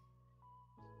apparently.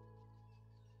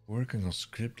 Working on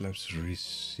ScriptLab's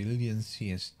resiliency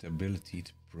and stability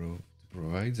to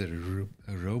provide a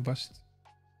robust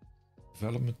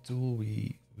development tool,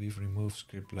 we've removed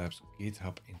ScriptLab's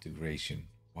GitHub integration.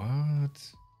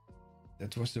 What?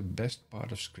 That was the best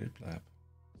part of ScriptLab.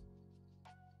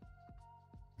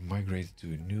 Migrated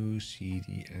to a new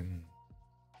CDN.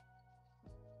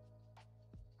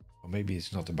 Or maybe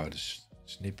it's not about the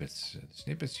snippets. The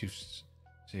snippets you've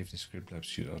saved in ScriptLab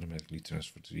should automatically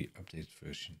transfer to the updated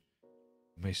version.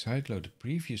 You may sideload the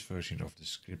previous version of the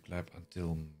ScriptLab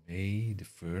until May the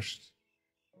 1st.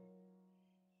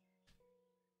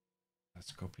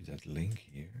 Let's copy that link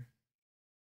here.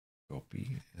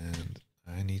 Copy, and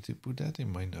I need to put that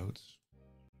in my notes.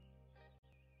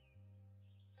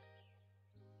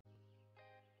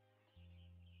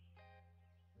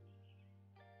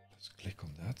 Let's click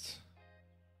on that.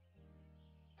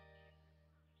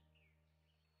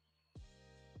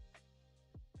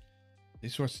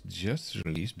 This was just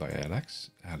released by Alex.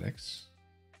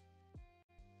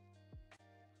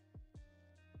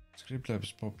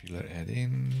 ScriptLab's popular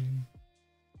add-in.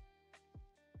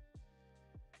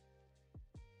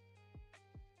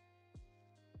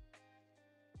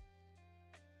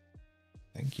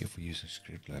 Thank you for using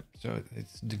ScriptLab. So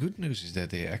the good news is that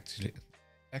they actually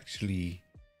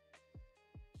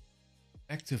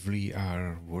actively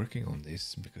are working on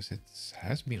this, because it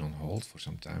has been on hold for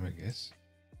some time, I guess.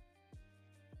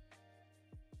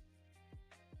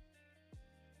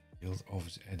 Build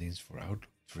Office add-ins for Outlook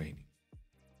training.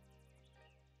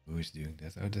 Who is doing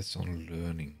that? Oh, that's on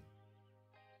learning.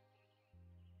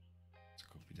 Let's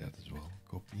copy that as well.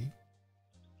 Copy.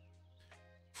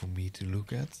 For me to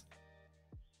look at.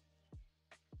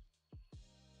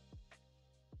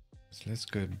 So let's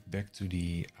go back to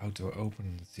the auto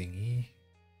open thingy.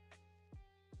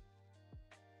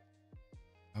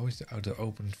 How is the auto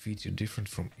open feature different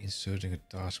from inserting a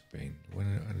task pane? When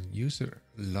a user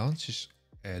launches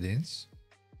add-ins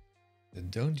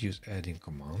that don't use add-in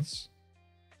commands,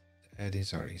 the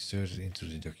add-ins are inserted into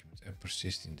the document and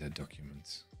persist in that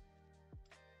document.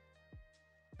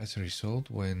 As a result,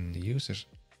 when the users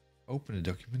open the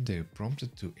document, they are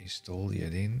prompted to install the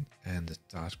add-in and the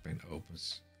task pane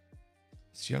opens.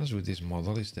 The challenge with this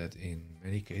model is that in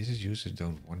many cases, users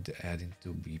don't want the add-in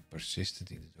to be persistent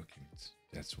in the document.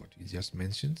 That's what we just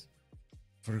mentioned.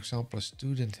 For example, a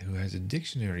student who has a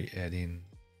dictionary add-in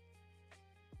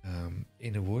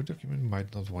in a Word document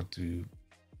might not want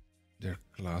their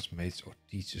classmates or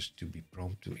teachers to be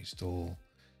prompt to install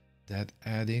that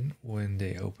add-in when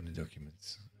they open the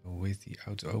document. With the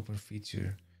auto-open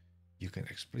feature, you can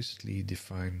explicitly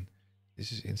define.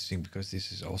 This is interesting because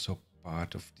this is also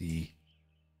part of the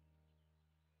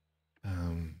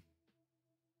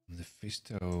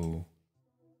Visto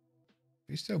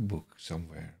Visto book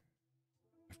somewhere.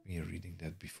 I've been reading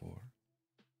that before.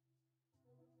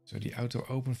 So the auto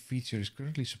open feature is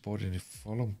currently supported in the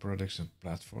following products and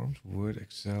platforms: Word,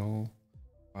 Excel,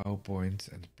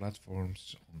 PowerPoint, and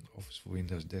platforms on Office for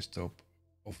Windows Desktop,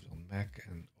 Office on Mac,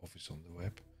 and Office on the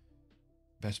web.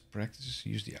 Best practices: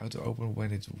 use the auto open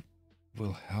when it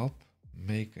will help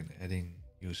make an add-in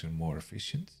user more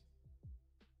efficient.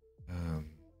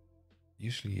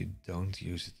 Usually you don't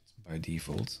use it by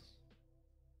default.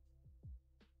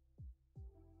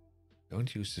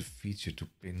 Don't use the feature to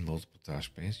pin multiple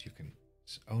task panes. You can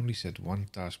only set one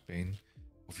task pane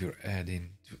of your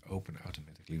add-in to open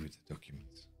automatically with the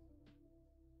document.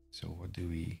 So what do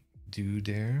we do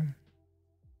there?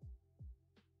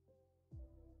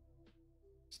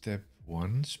 Step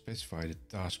 1, specify the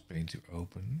task pane to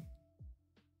open.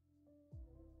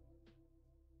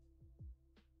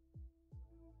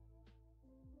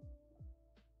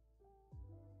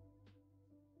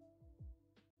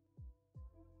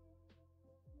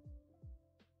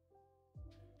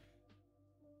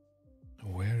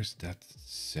 Where is that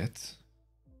set?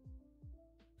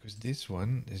 Because this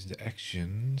one is the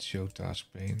action, show task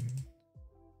pane.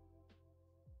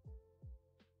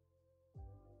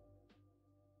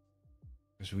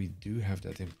 Because we do have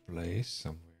that in place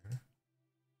somewhere.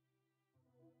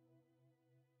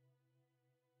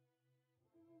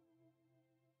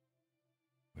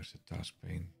 Where's the task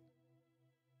pane?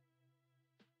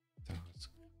 Task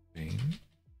pane.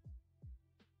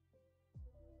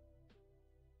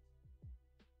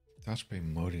 Task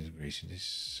pane mode integration.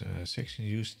 This section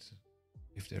used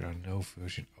if there are no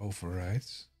version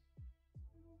overrides.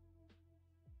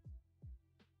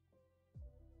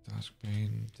 Task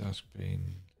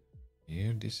pane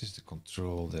here. This is the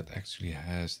control that actually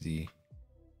has the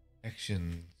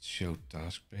action show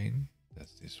task pane.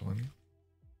 That's this one.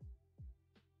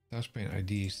 Task pane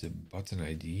ID is the button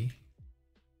ID.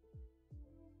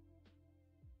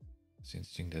 It's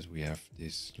interesting that we have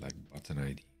this like button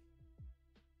ID.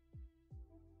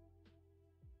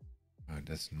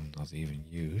 That's not even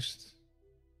used.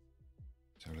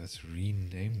 So let's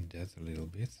rename that a little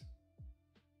bit.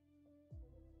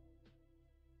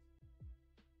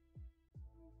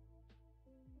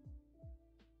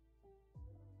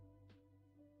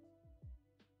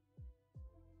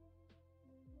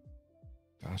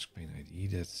 Task pane ID,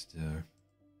 that's the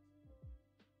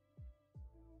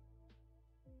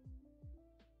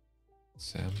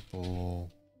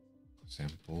sample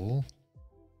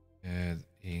add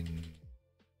in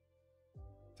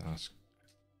task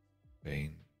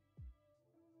pane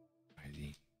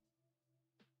ID.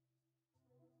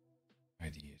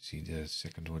 See the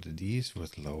second one, the D is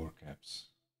with lower caps.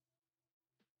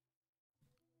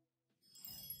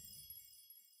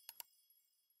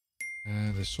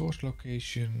 The source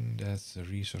location, that's the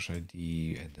resource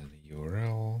ID and then the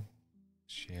URL,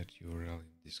 shared URL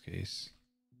in this case,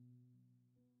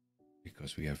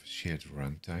 because we have shared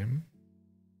runtime.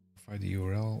 Provide the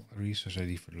URL resource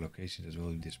ID for the location that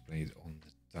will be displayed on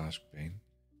the task pane.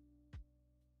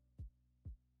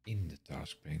 In the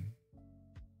task pane,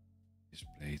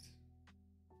 displayed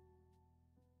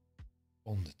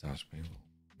on the task pane. Well,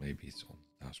 maybe it's on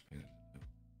the task pane. I don't know.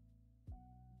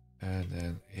 And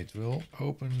then it will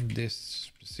open this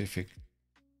specific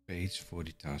page for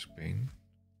the task pane.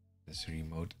 That's a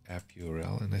remote app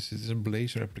URL, and as it is a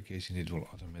Blazor application, it will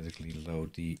automatically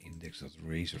load the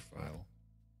index.razor file.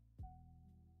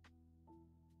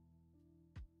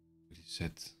 We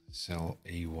set cell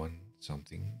A1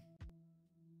 something.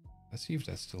 Let's see if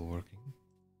that's still working.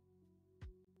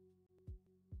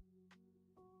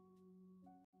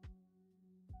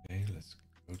 Okay, let's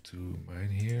go to mine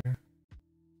here.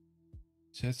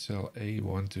 Set cell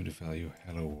A1 to the value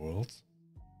hello world.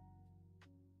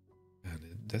 And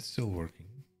that's still working.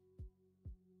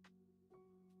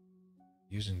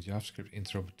 Using JavaScript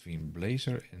intro between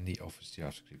Blazor and the Office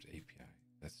JavaScript API.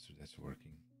 That's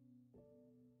working.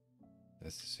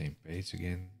 That's the same page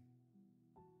again.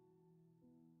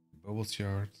 Bubble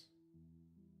chart.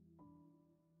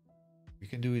 We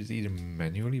can do it either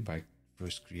manually by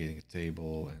first creating a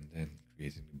table and then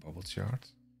creating the bubble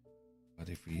chart. But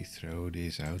if we throw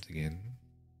this out again,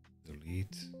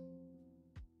 delete,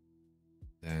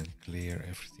 then clear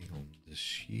everything on the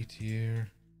sheet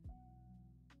here.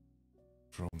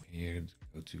 From here,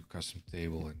 go to custom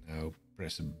table and now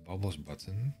press the bubbles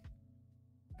button.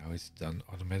 Now it's done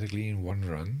automatically in one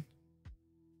run.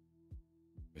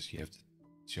 Because you have the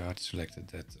chart selected,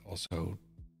 that also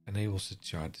enables the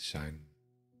chart design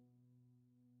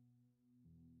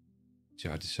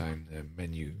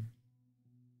menu.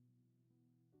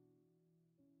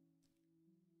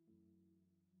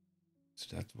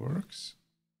 So that works.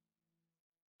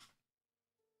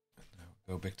 And now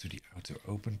go back to the auto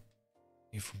open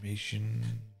information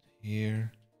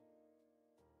here.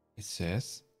 It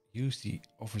says use the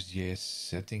OfficeJS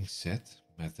settings set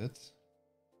method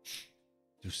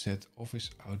to set Office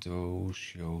Auto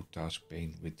Show Task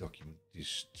Pane with document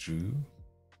is true.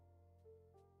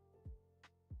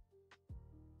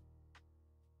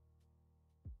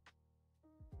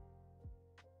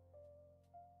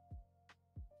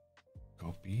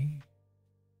 Copy.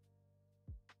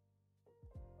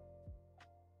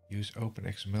 Use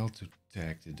OpenXML to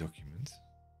tag the document.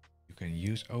 You can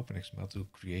use OpenXML to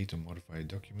create or modify a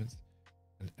document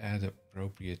and add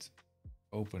appropriate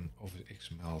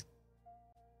OpenOfficeXML.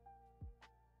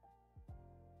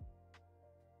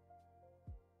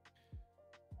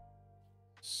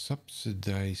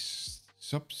 Subsidized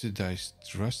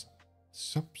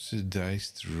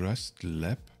Rust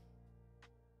Lab.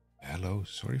 Hello,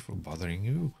 sorry for bothering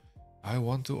you. I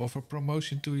want to offer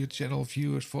promotion to your channel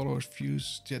viewers, followers,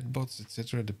 views, chatbots,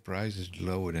 etc. The price is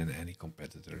lower than any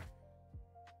competitor.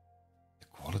 The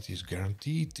quality is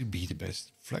guaranteed to be the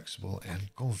best. Flexible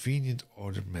and convenient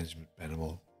order management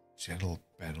panel, channel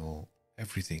panel.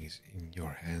 Everything is in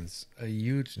your hands. A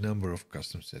huge number of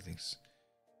custom settings.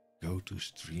 Go to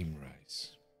Streamline.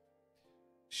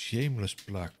 Shameless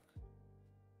plug.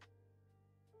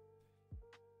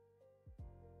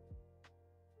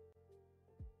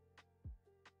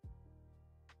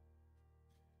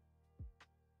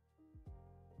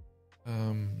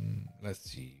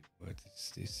 Let's see, what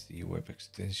is this? The web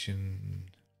extension.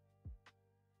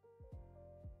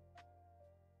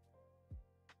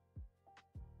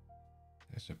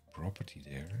 There's a property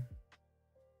there.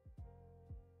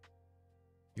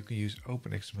 You can use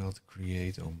OpenXML to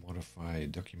create or modify a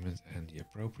document and the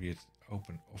appropriate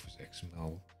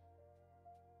OpenOfficeXML.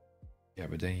 Yeah,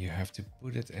 but then you have to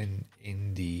put it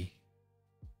in the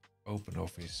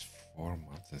OpenOffice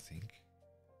format, I think.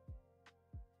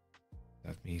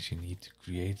 That means you need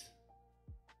to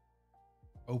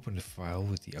open the file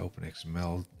with the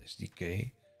OpenXML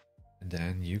SDK, and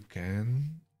then you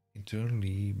can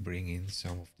internally bring in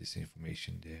some of this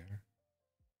information there,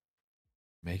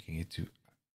 making it to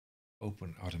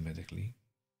open automatically.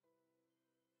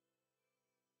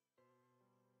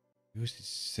 Use the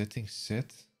settings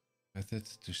set method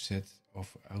to set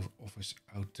Office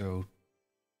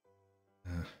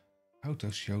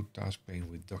Auto show task pane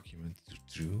with document to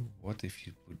true. What if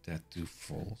you put that to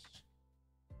false?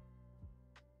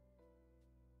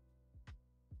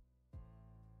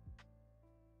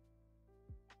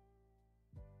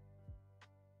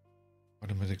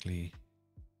 Automatically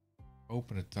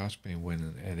open a task pane when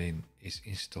an add-in is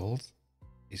installed.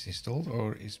 Is installed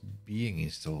or is being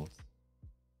installed?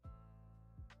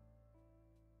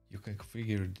 You can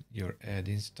configure your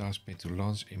add-ins task pane to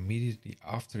launch immediately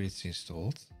after it's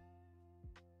installed.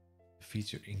 The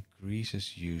feature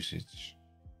increases usage.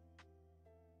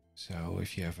 So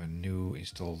if you have a new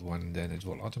installed one, then it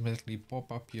will automatically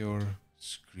pop up your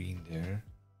screen there.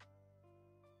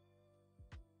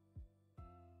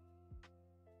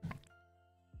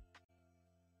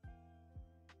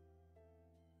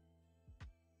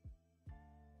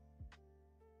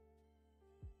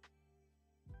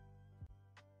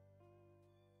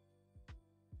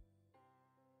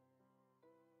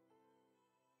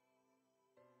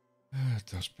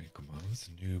 Task pane command,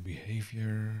 new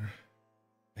behavior,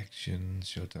 action,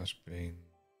 show task pane.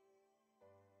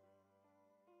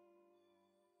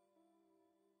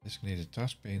 Designate a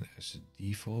task pane as a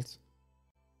default.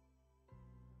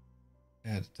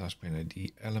 Add a task pane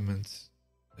ID element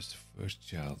as the first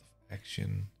child of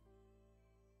action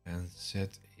and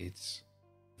set its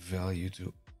value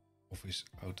to Office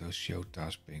Auto Show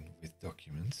Task Pane with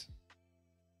document.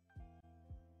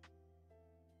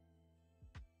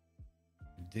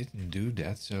 Didn't do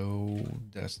that, so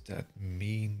does that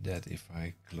mean that if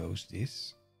I close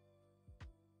this,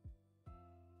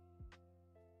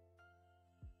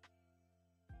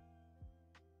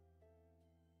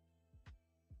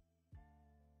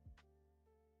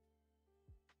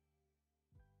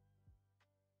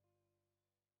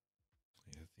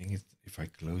 I think if I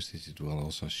close this, it will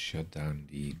also shut down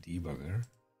the debugger.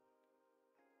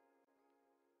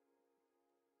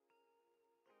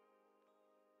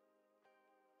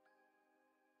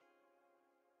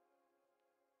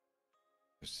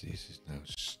 This is now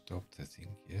stopped, I think,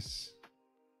 yes.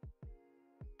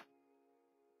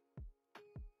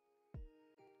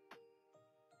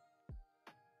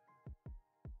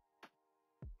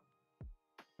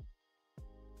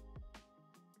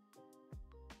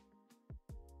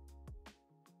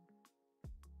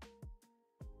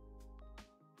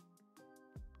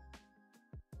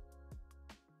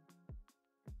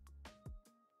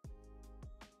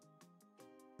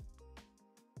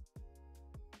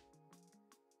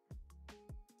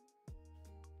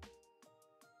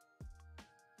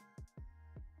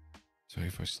 So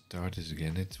if I start this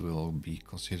again, it will be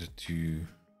considered to,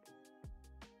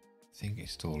 I think,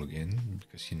 install again,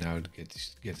 because you now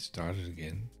get started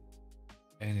again,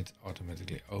 and it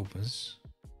automatically opens.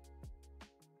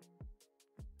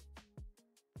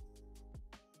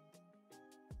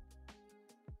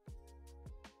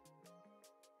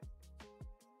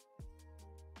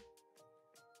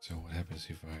 So what happens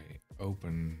if I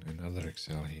open another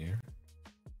Excel here?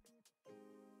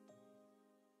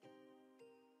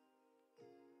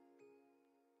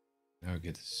 Now I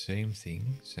get the same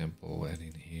thing, sample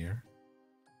add-in here.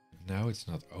 But now it's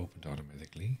not opened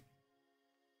automatically.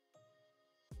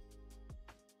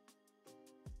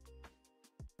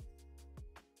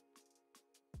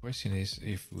 The question is,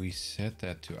 if we set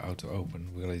that to auto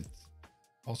open, will it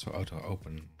also auto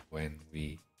open when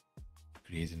we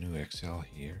create a new Excel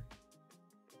here?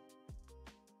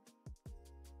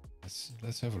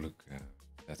 Let's have a look.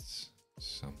 That's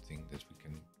something that we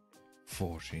can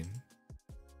force in.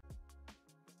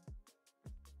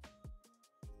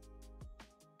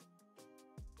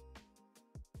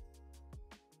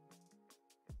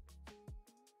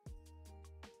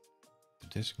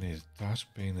 Designate a task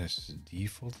pane as the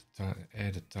default,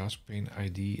 add a task pane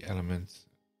ID element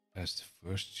as the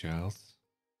first child,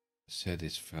 set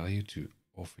its value to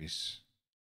Office.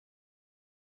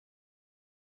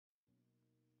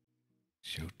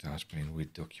 Show task pane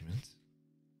with document.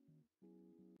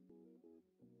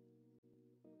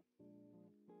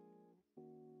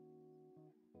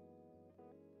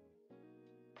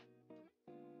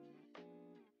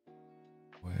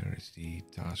 Where is the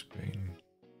task pane?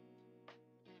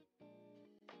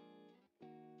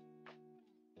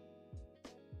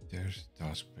 There's the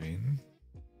task pane.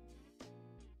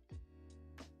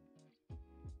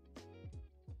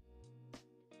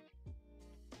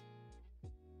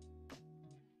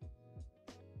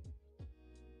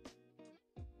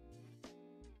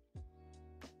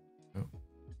 Oh.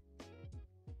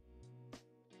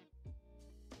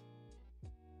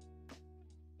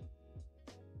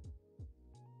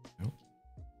 No,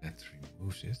 that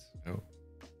removes it. Oh.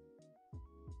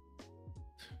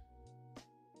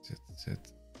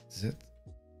 Z.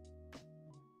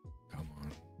 Come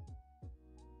on.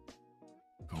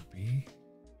 Copy.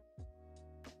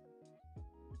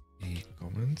 The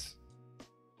comment.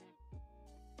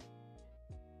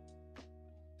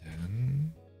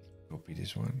 Then copy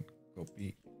this one.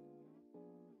 Copy.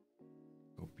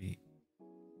 Copy.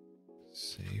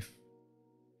 Save.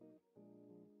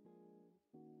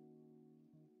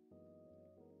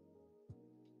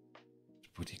 Let's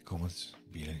put the comments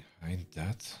behind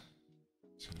that.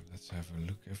 So let's have a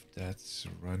look if that's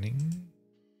running.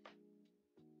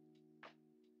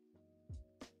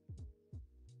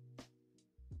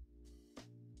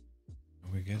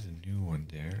 And we get a new one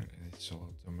there, and it's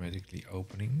automatically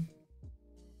opening.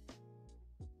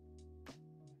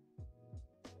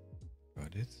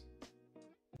 Got it.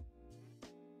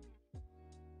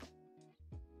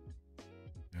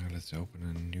 Now let's open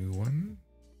a new one.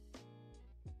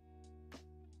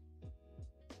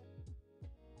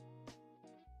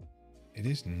 It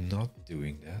is not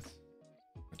doing that,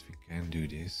 but we can do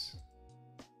this.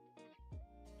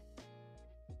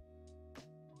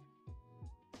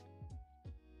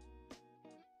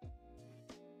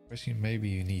 Question, maybe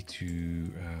you need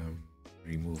to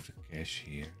remove the cache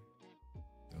here.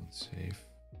 Don't save.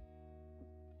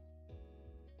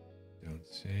 Don't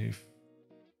save.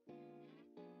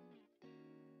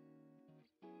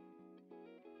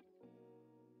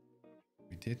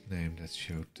 We did name that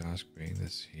show task pane,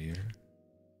 that's here.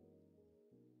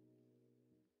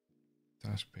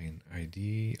 Task pane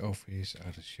ID, Office,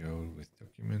 auto show with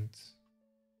document.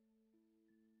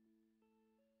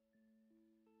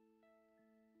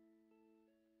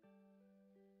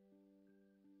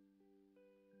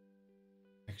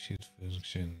 Exit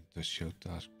function to show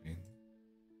task pane.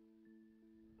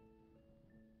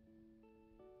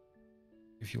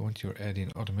 If you want your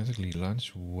add-in automatically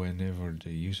launch whenever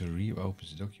the user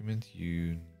reopens the document,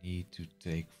 you need to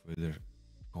take further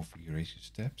configuration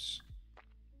steps.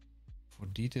 For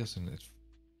details and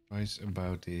advice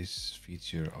about this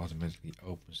feature, automatically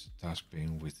opens the task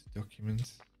pane with the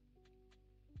document.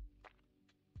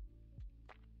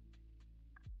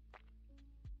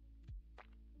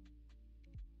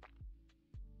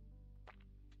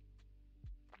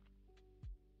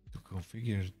 To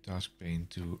configure the task pane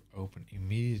to open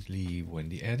immediately when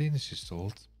the add-in is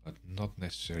installed, but not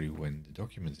necessarily when the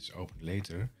document is opened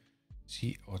later,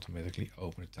 see automatically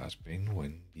open the task pane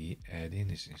when the add-in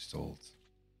is installed.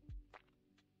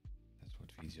 That's what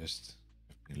we just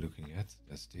have been looking at.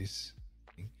 That's this,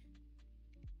 I think.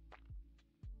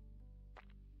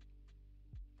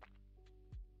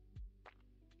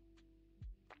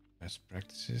 Best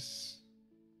practices.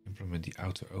 Implement the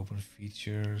auto open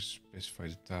feature. Specify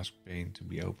the task pane to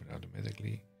be opened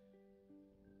automatically.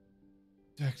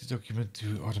 Tag the document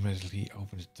to automatically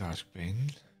open the task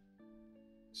pane.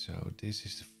 So this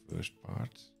is the first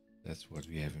part. That's what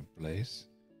we have in place.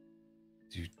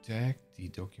 To tag the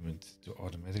document to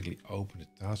automatically open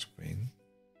the task pane.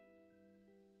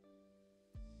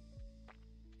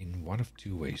 In one of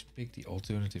two ways, pick the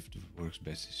alternative that works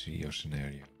best in your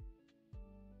scenario.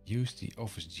 Use the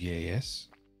OfficeJS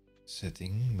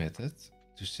setting method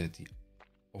to set the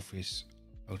Office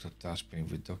auto task pane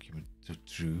with document to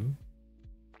true,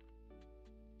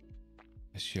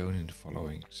 as shown in the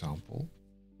following example.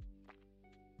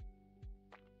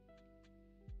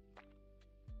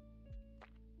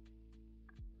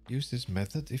 Use this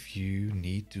method if you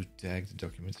need to tag the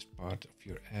document as part of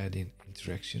your add-in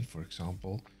interaction. For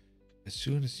example, as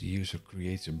soon as the user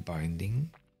creates a binding,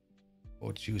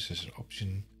 or chooses as an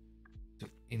option to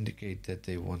indicate that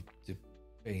they want the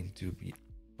pane to be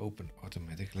opened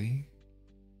automatically.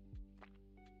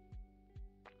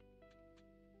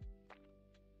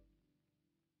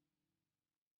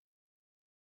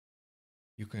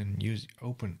 You can use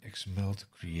Open XML to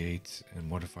create and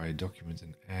modify a document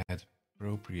and add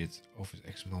appropriate Office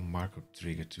XML markup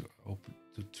trigger to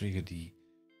trigger the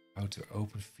auto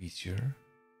open feature.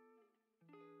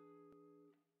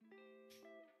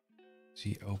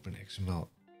 See Open XML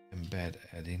embed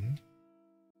add-in.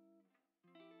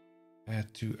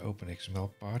 Add two Open XML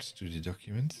parts to the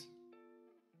document.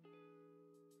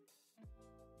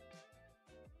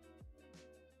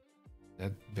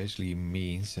 That basically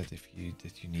means that if you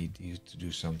need to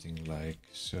do something like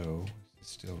so.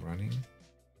 It's still running.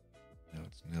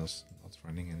 No, it's not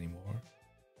running anymore.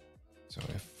 So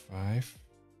F5.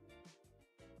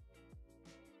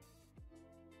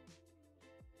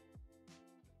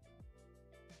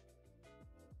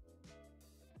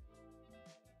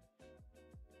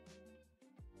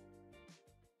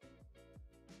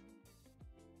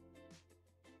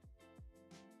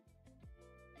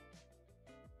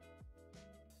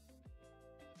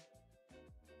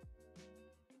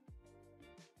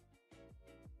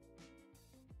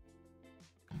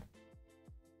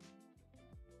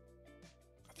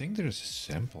 I think there's a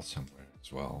sample somewhere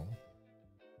as well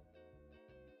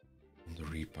on the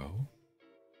repo.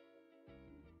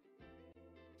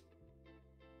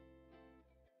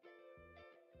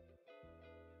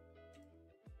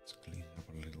 Let's clean up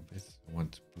a little bit. I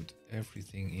want to put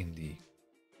everything in the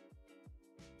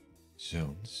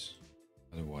zones,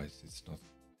 otherwise it's not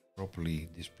properly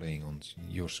displaying on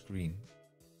your screen.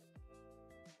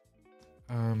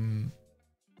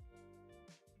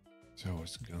 So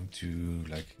it's going to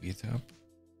like GitHub.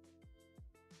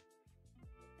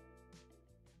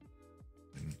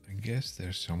 And I guess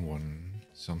there's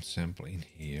some sample in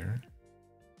here.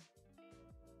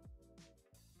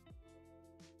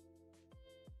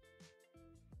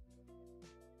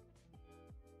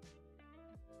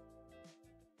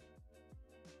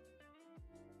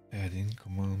 Add-in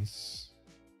commands.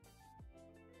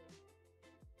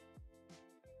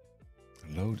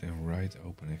 Load and write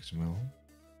OpenXML.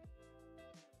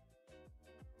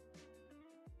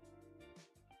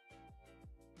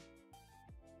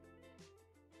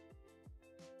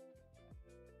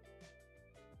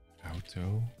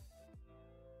 Auto.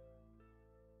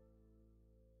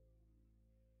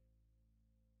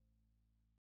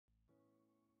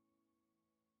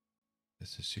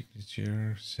 That's the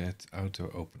signature. Set auto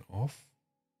open off.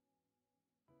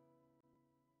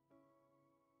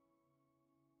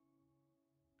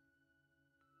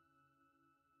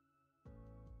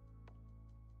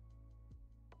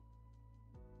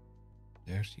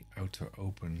 There's the auto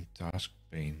open task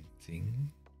pane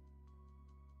thing.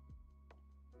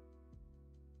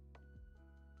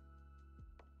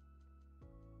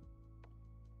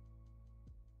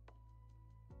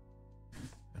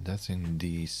 And that's in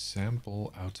the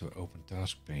sample auto open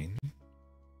task pane.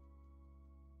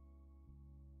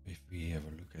 If we have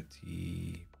a look at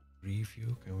the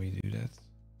preview, can we do that?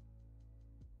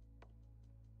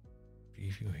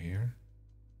 Preview here.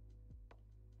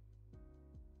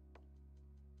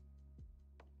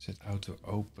 Set auto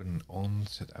open on,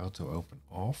 set auto open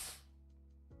off.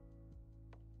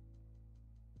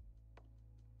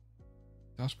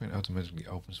 Task pane automatically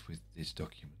opens with this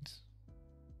document.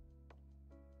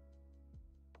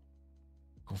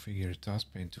 Configure the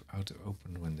task pane to auto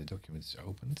open when the document is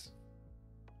opened.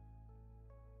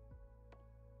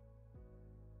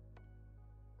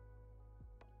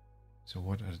 So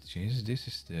what are the changes? This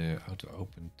is the auto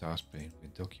open task pane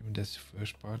with document. That's the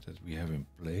first part that we have in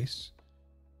place.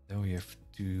 Then we have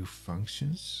two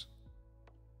functions.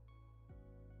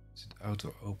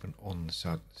 auto open on? Is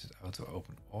it auto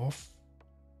open off?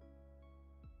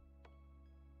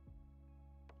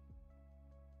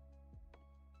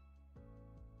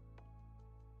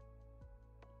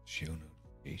 Show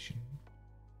notification.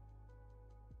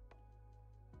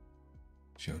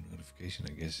 Show notification,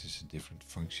 I guess, is a different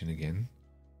function again.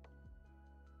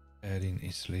 Add-in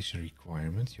installation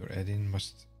requirement. Your add-in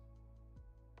must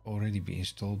already be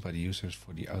installed by the users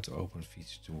for the auto open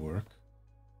feature to work.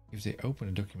 If they open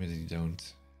a document that you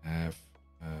don't have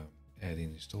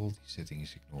add-in installed, the setting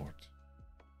is ignored.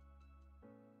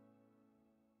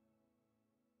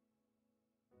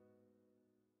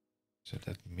 So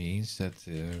that means that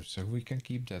so we can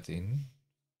keep that in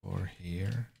for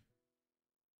here.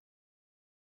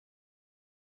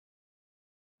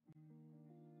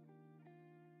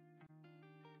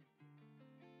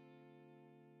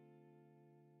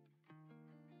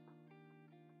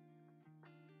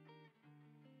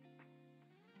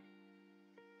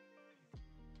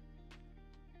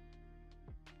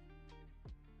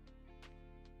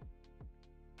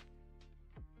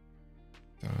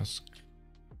 Task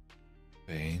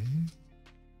pane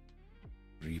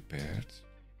prepared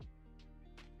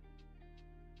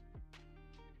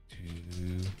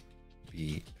to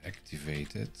be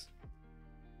activated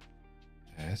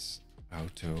as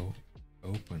auto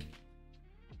open.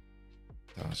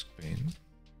 Task pane.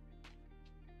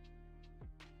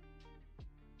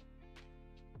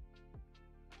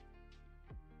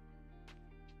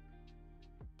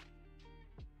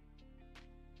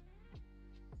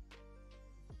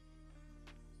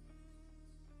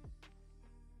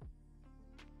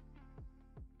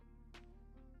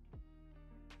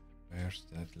 Where's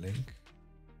that link?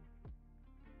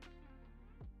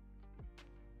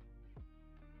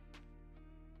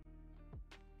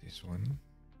 This one.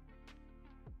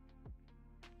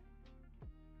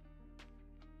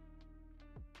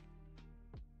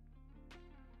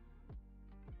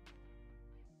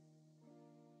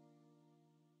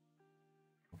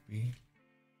 Copy.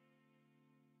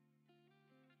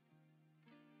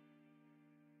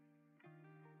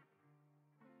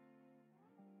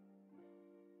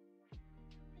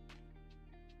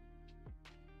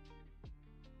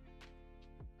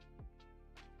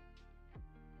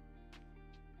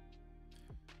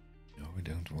 We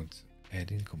don't want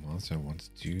add-in commands. I want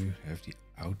to have the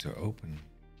auto open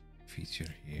feature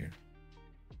here.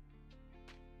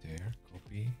 There,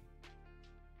 copy.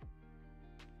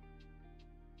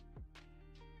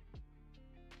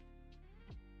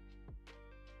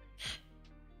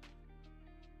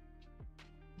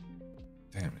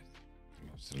 Damn it.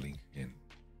 I lost the link again.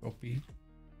 Copy.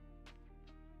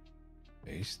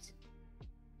 Paste.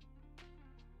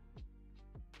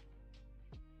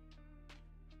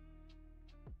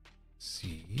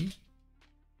 C.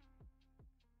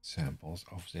 Samples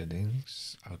of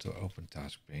settings, auto open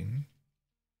task pane.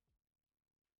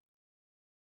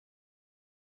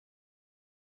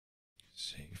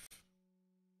 Save.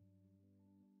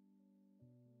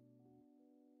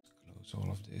 Close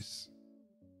all of this.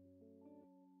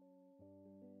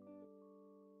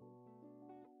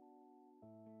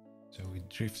 So we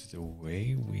drifted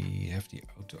away. We have the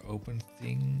auto open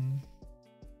thing.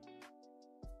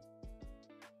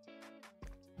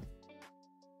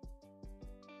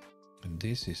 And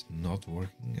this is not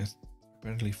working as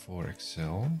apparently for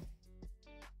Excel.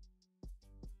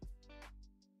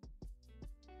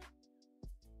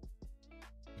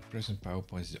 The present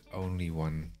PowerPoint is the only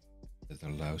one that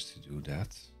allows to do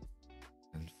that.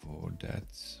 And for that,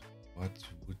 what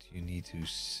would you need to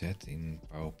set in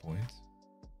PowerPoint?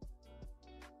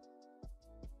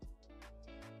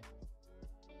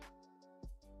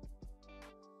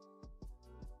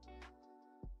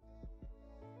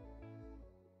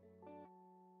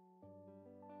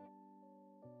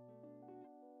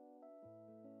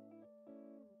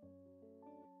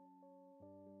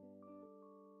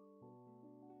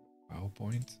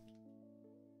 PowerPoint.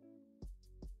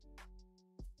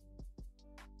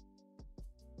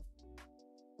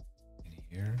 In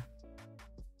here.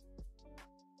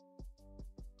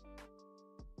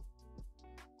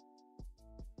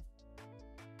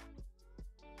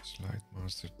 Slide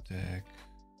master tag.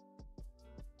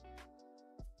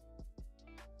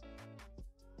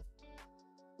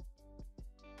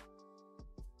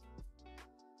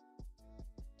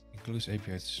 Includes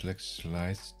API to select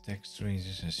slides, text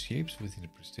ranges, and shapes within the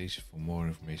presentation. For more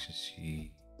information,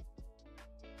 see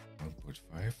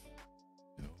 1.5.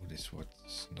 No, this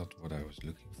is not what I was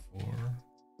looking for.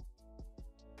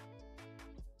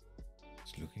 I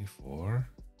was looking for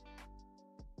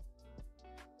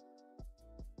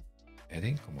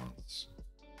adding commands.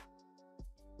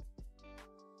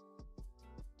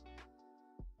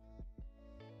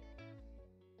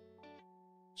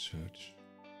 search.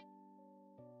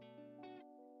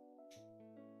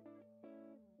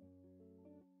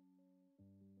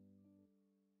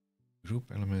 Group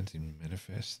element in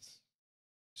manifest.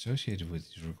 Associated with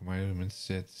these requirement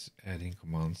sets adding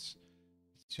commands.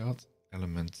 The child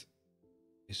element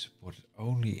is supported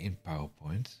only in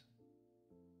PowerPoint.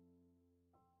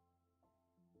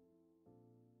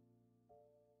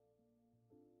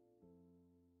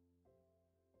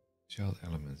 Child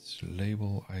elements,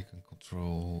 label, icon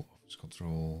control, office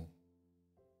control,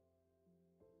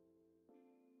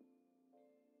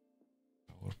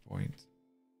 PowerPoint.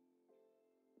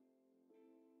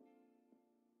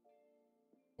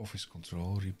 Office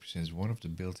control represents one of the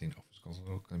built-in office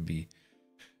control, can be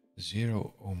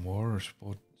 0 or more,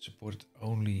 or supported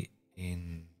only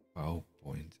in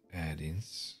PowerPoint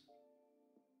add-ins.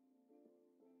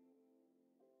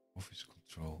 Office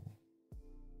control.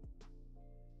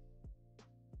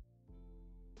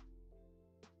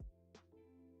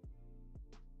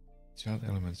 Child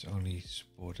elements only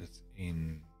supported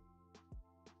in,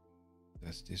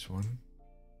 that's this one.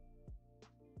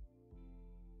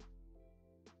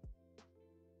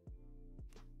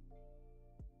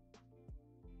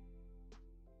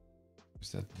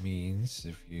 Because that means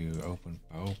if you open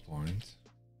PowerPoint,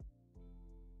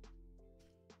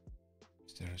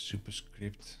 is there a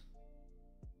superscript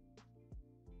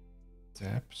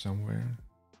tab somewhere?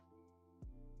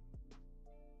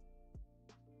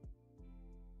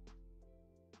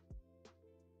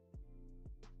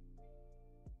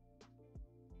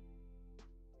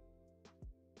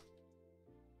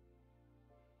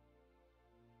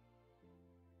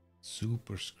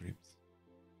 Superscript.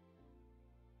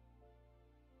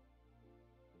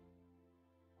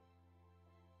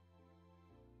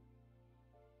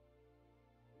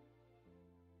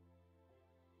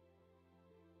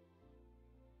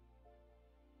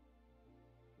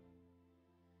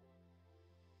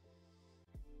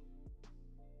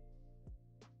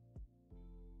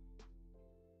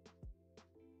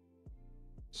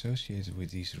 Associated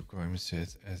with these requirement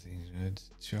sets, as in the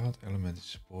child element is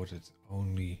supported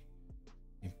only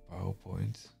in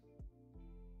PowerPoint.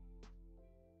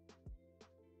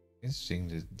 Interesting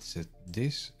that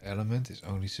this element is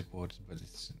only supported, but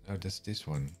it's that's this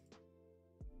one.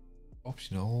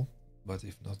 Optional, but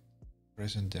if not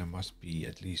present, there must be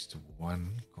at least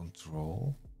one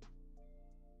control.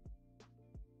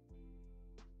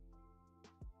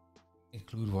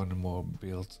 Include one or more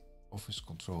built office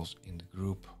controls in the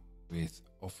group with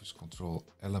office control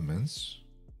elements.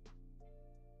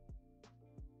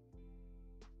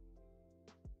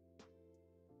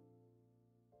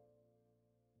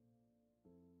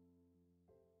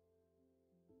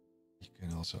 You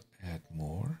can also add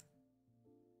more.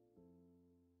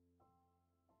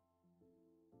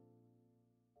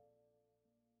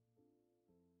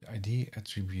 The ID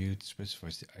attribute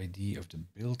specifies the ID of the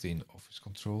built-in office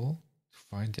control. To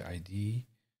find the ID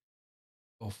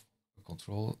of a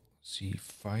control, see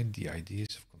find the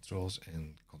IDs of controls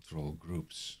and control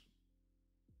groups.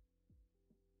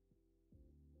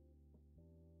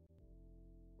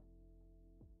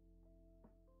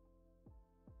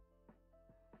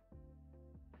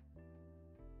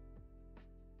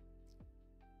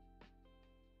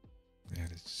 Yeah,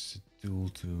 this is a tool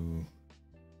to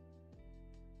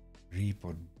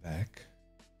report back.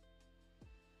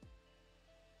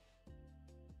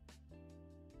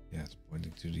 Yeah, it's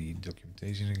pointing to the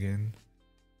documentation again.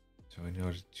 So in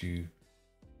order to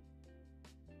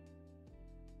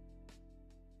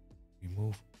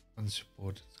remove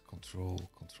unsupported control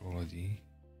ID.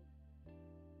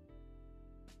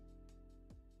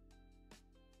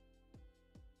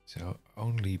 So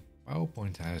only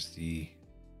PowerPoint has the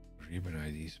ribbon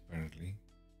IDs apparently.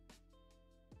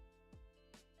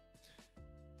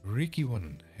 Ricky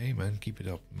one, hey man, keep it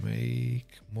up.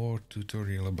 Make more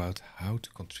tutorial about how to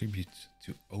contribute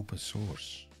to open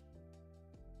source.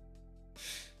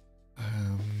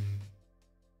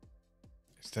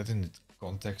 Is that in the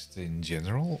context in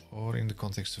general or in the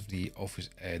context of the Office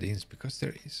add-ins? Because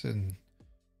there is an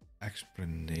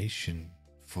explanation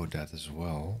for that as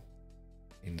well.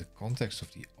 In the context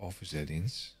of the Office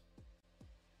add-ins.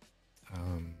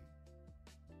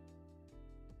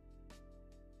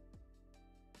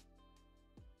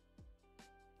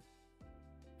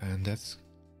 And that's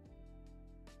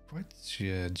quite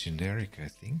generic, I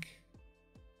think.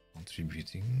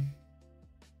 Contributing.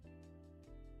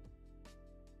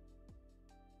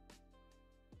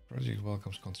 Project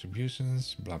welcomes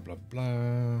contributions, blah, blah,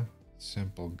 blah.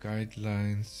 Sample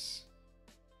guidelines.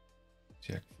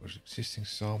 Check for existing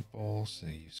samples.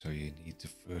 So you need to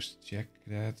first check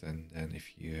that. And then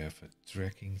if you have a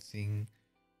tracking thing,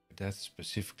 That's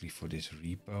specifically for this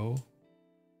repo.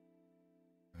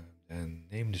 Then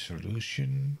name the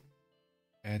solution,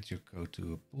 add your code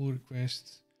to a pull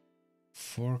request,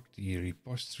 fork the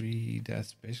repository.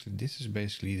 This is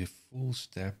basically the full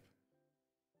step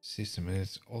system, and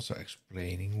it's also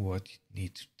explaining what you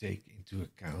need to take into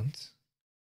account.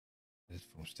 That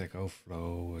from Stack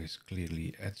Overflow is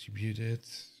clearly attributed.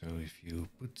 So if you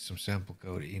put some sample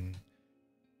code in,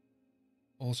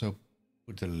 also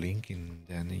put a link in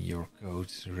then in your code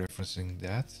referencing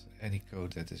that. Any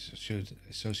code that is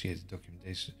associated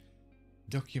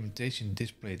documentation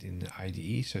displayed in the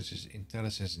IDE, such as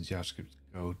IntelliSense and JavaScript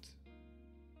code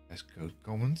as code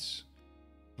comments,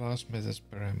 class methods,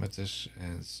 parameters,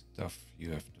 and stuff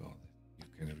you have to. You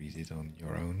can read it on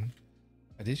your own.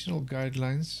 Additional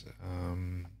guidelines,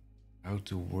 how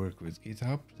to work with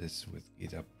GitHub. That's with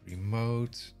GitHub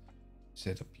Remote.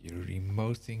 Set up your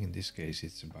remote thing. In this case,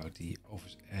 it's about the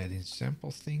Office Add-in sample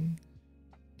thing.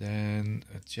 Then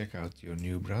check out your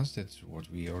new branch. That's what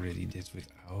we already did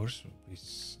with ours. Which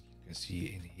you can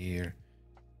see in here.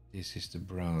 This is the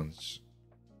branch.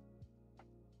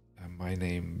 My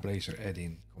name Blazor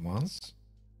Add-in commands.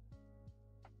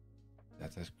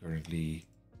 That has currently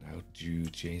now 2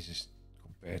 changes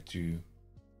compared to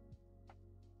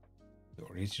the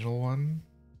original one.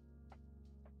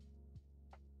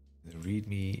 The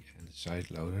ReadMe and the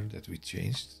site loader that we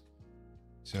changed.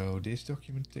 So this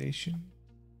documentation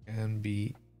can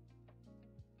be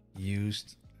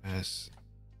used as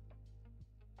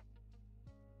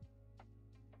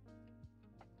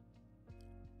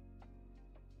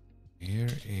here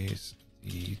is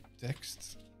the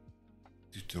text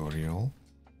tutorial.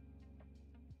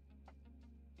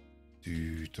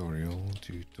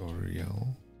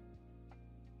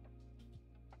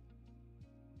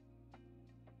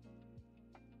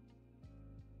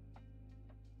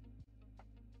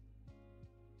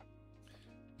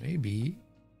 Maybe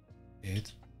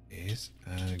it is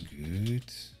a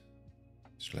good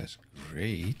 /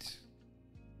 great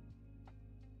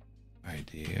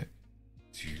idea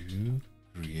to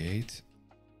create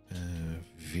a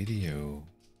video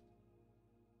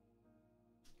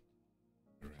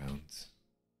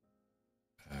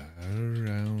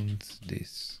around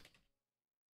this.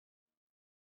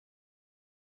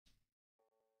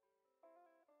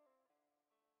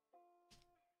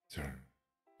 So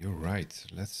you're right.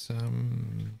 Let's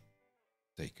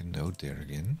take a note there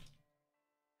again.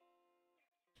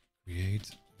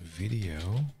 Create a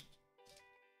video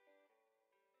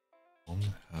on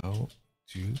how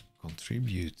to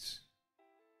contribute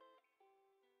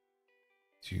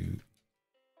to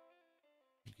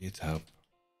GitHub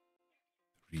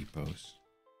repos.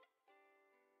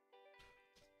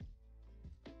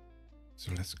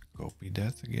 So let's copy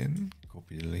that again,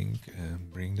 copy the link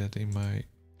and bring that in my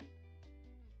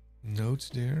notes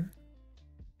there.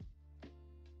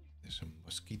 There's a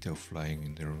mosquito flying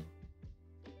in the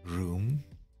room.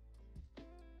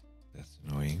 That's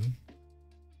annoying.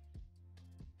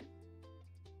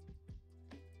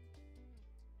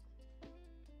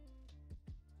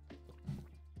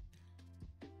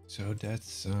 So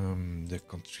that's the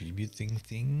contributing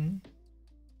thing.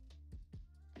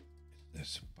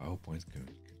 There's a PowerPoint, can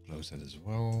close that as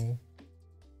well.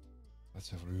 Let's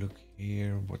have a look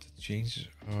here what the changes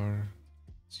are.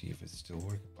 See if it's still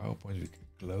working. PowerPoint, we can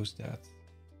close that.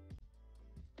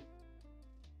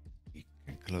 We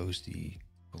can close the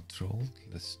control.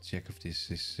 Let's check if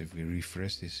this is, if we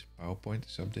refresh this PowerPoint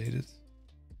is updated.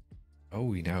 Oh,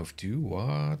 we now have 2.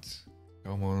 What?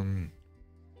 Come on.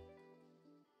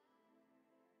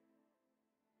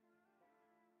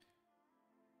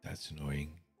 That's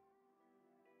annoying.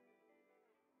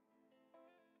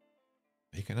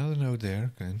 Make another note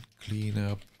there, can clean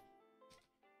up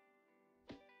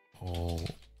all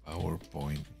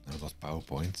PowerPoint, no, not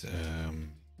PowerPoint,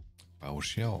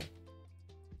 PowerShell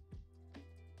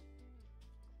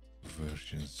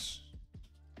versions.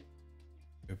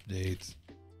 Update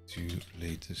to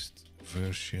latest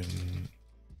version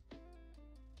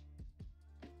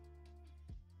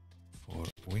for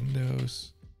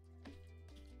Windows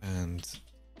and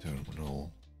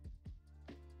terminal.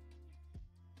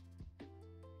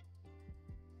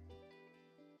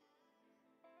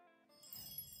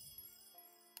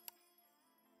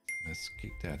 Let's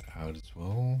kick that out as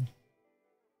well.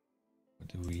 What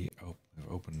do we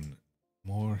open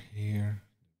more here?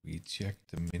 We check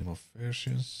the minimal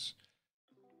versions,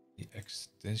 the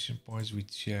extension points we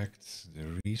checked,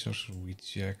 the resources we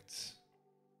checked,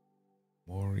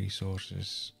 more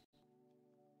resources.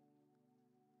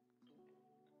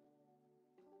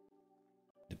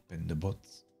 Depend the bot.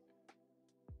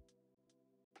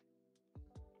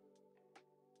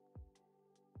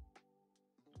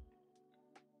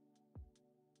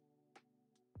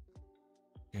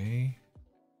 Okay.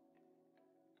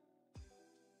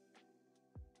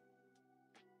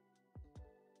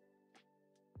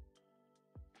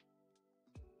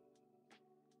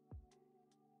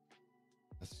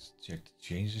 Let's check the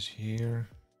changes here.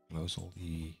 Close all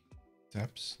the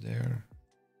tabs there.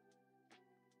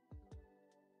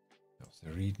 That's the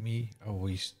ReadMe. Oh,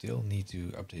 we still need to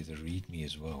update the ReadMe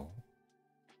as well.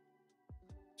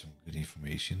 Some good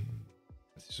information.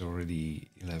 That is already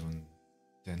 11,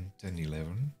 10, 10,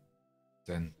 11.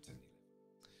 10, 10,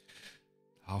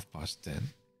 11.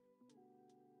 10:30.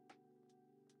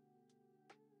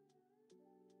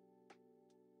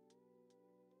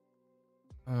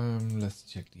 Let's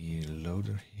check the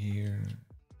loader here.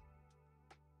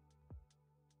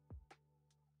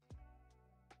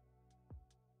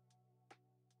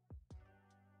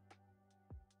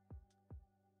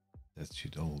 That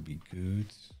should all be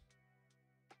good.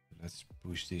 Let's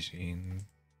push this in.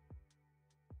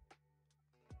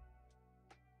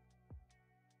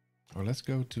 Or let's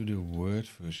go to the Word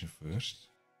version first.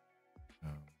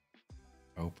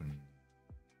 Open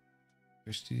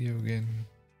Studio again.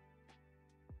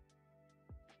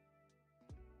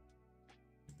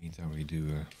 In the meantime, we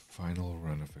do a final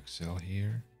run of Excel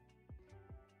here.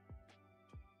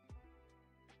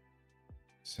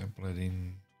 Sample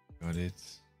Add-in, got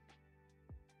it.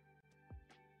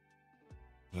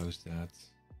 Close that.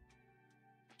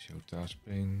 Show task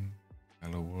pane.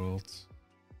 Hello world.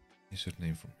 Insert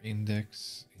name from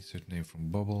index. Insert name from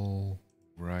bubble.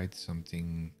 Write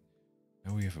something.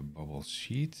 Now we have a bubble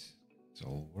sheet. It's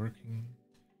all working.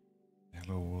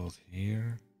 Hello world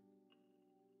here.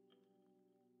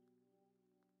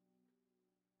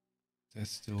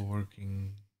 That's still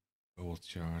working. Bubble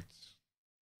chart.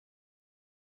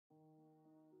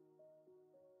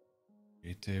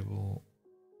 Create table.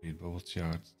 Create bubble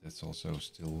chart. That's also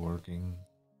still working.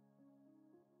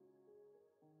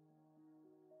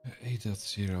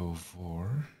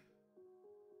 8.04.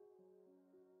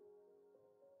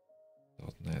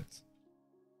 .NET.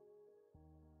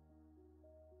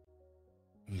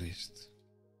 List.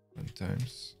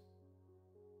 Runtimes.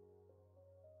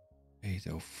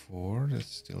 8.04.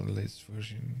 That's still the latest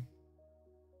version.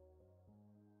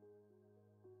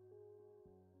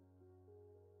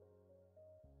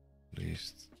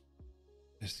 List.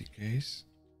 SDKs.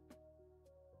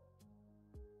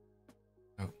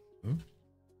 Oh.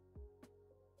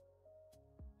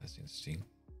 That's interesting.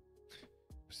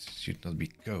 It should not be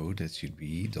code, that should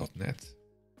be .NET.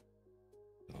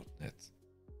 .NET.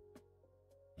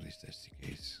 List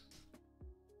SDKs.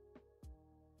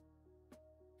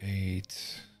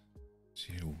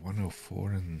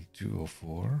 8.0.104 and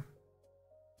 2.04.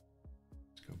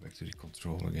 Let's go back to the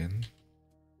control again.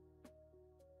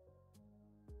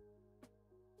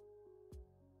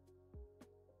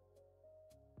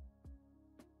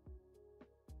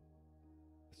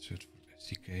 Let's search for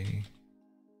SDK.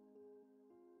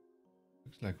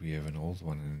 Looks like we have an old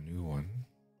one and a new one.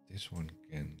 This one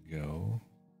can go.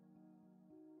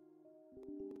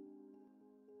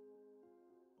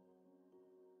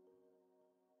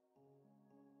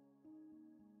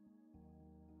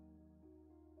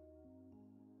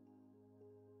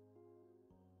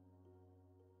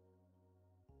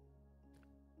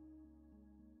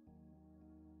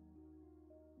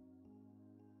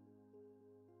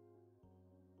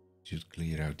 Should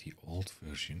clear out the old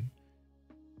version.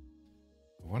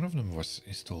 One of them was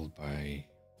installed by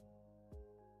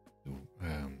the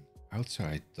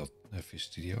outside Office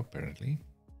Studio apparently.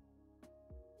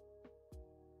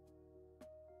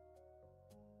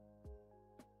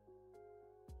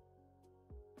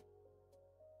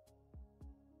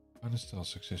 Uninstall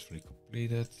successfully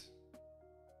completed.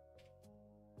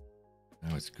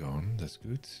 Now it's gone, that's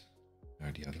good.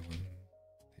 Now the other one,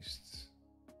 list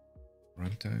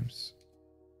runtimes.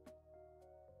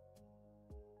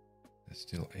 That's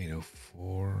still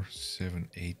 8.04,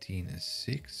 7.18 and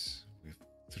 6 with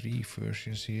 3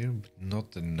 versions here, but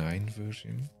not the 9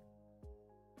 version.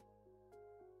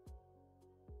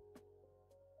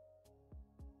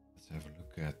 Let's have a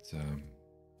look at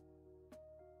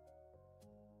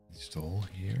install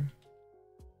here.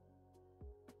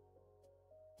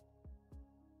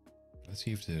 Let's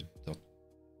see if the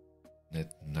 .NET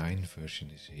 9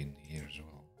 version is in here as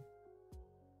well.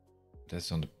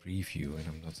 That's on the preview, and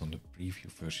I'm not on the preview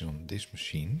version on this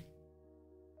machine.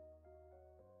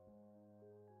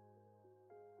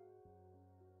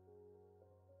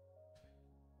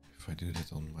 If I do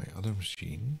that on my other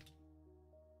machine,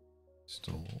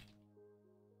 install.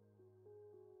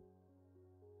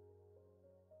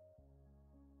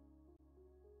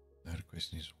 Now the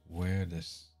question is, where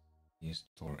does the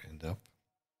installer end up?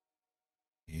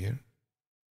 Here.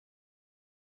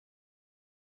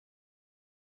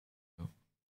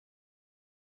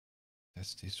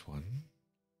 That's this one.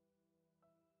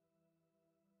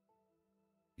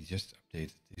 We just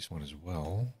updated this one as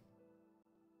well.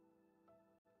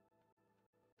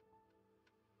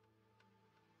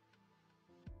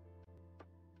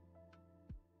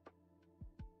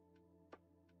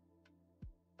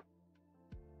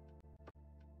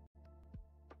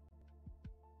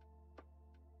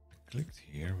 I clicked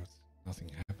here, but nothing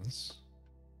happens.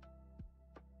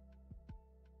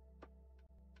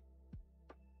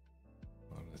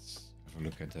 Well, let's have a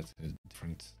look at that in a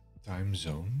different time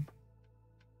zone.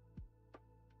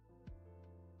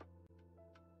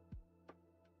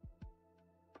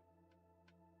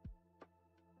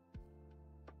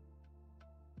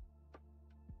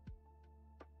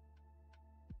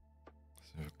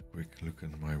 Let's have a quick look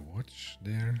at my watch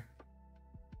there.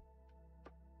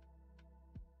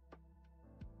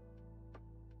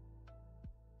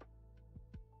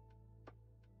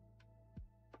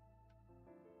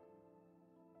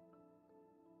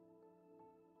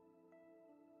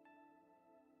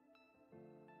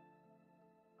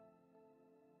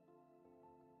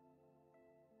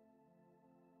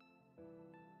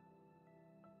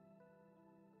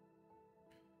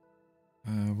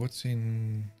 What's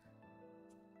in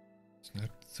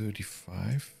Snap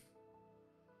 35?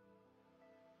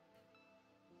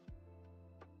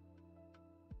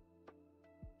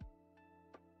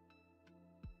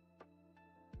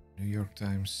 New York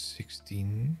Times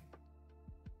 16.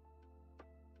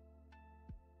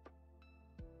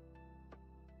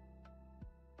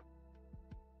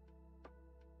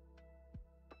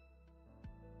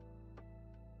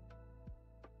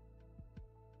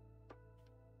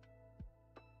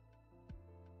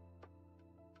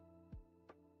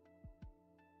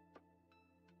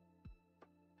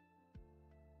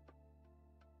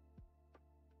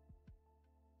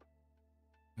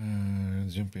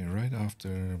 Jump in right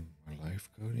after my live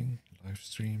coding, live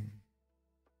stream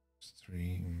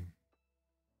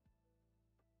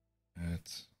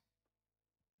at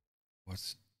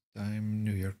what's time?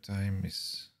 New York time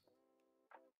is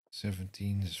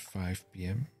 17, is 5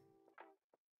 p.m.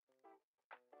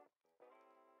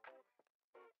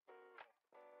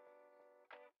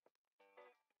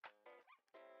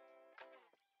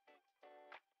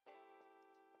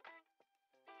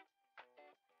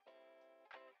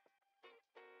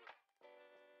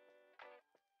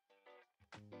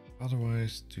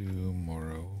 Otherwise,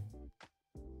 tomorrow.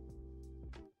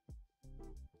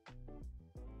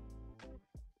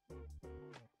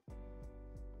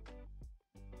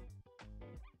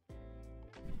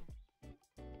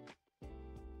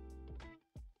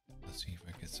 Let's see if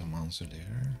I get some answer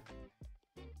there.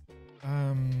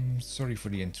 Sorry for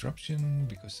the interruption,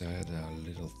 because I had a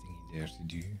little thingy there to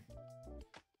do.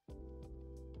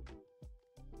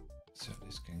 So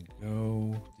this can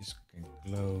go, this can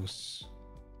close.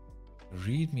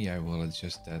 ReadMe, I will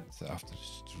adjust that after the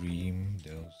stream,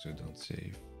 though, so don't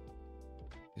save.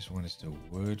 This one is the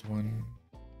Word one.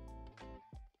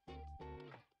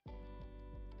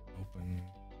 Open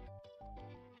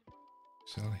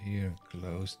Excel here and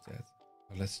close that.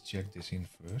 But let's check this in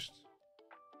first.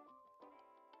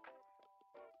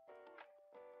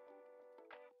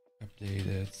 Update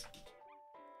it.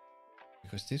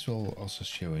 Because this will also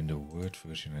show in the Word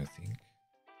version, I think.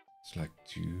 It's like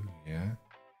 2, yeah.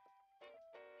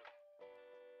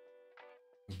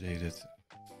 Updated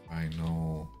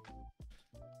final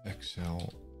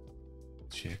Excel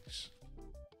checks.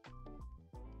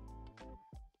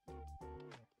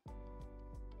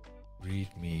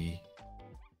 ReadMe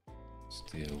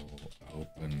still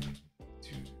open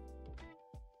to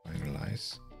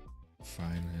finalize.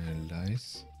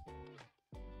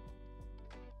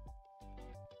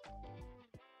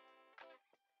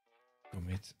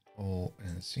 Commit all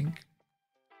and sync.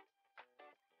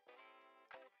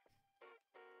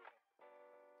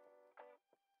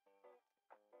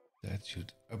 That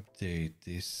should update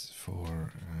this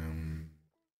for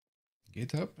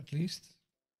GitHub at least.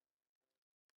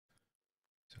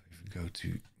 So if we go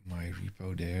to my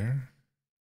repo there,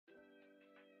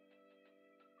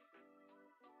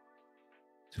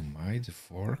 to the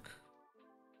fork,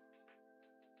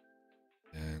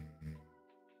 then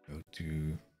go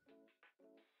to,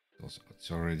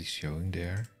 it's already showing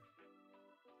there.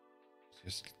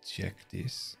 Just check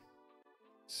this,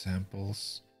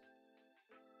 samples,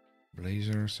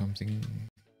 Blazor something.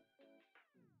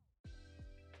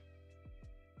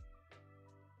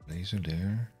 Blazor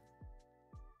there.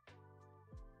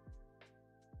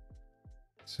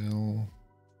 Excel.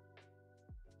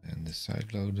 And the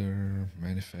side loader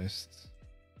manifest.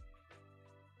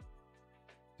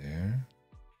 There.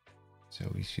 So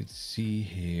we should see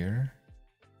here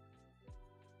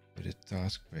with a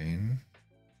task pane.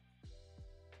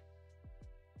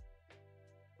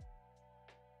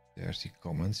 There's the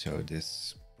comment, so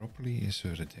this properly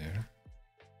inserted there.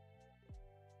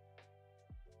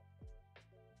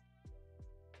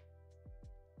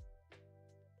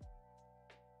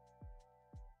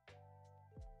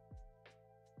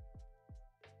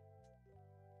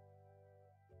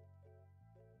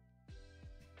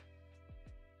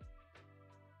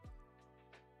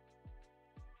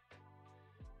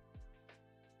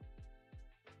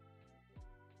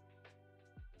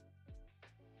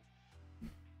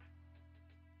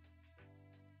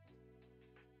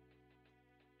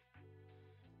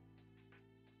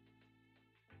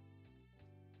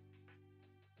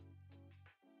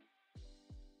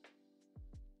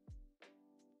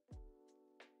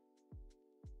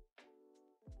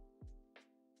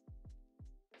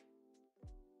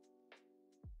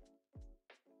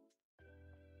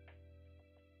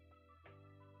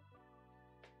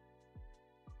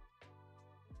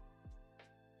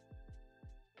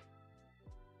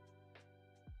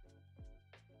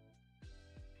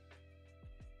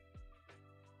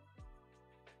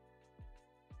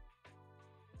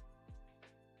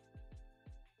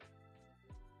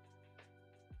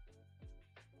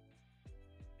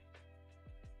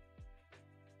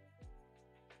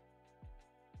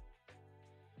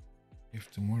 If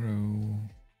tomorrow.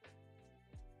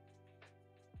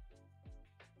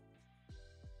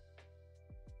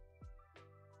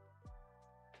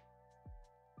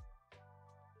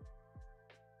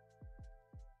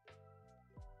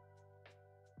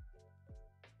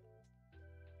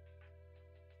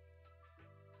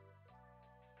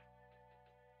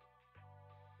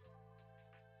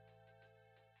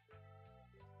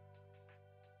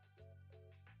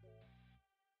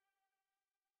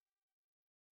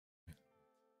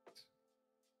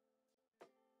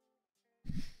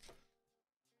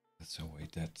 Let's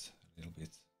await that a little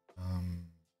bit.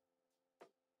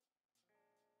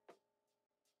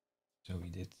 So we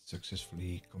did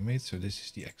successfully commit. So this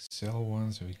is the Excel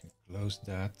one, so we can close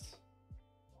that.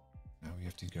 Now we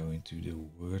have to go into the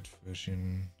Word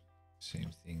version.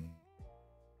 Same thing.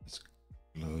 Let's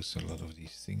close a lot of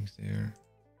these things there.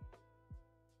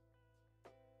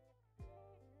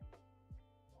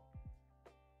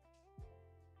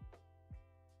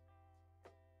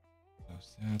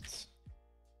 Close that.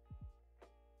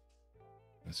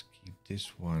 Let's keep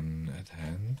this one at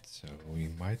hand. So we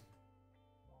might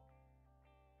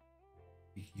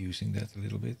be using that a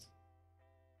little bit.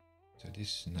 So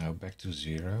this is now back to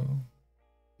 0.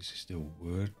 This is the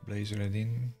Word Blazor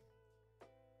Add-in.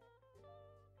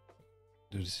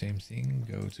 Do the same thing,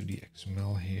 go to the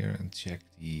XML here and check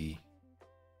the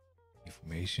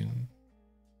information.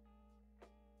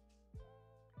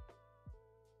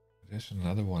 There's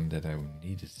another one that I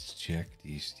needed to check.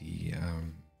 Is the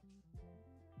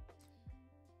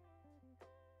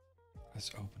let's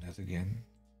open that again.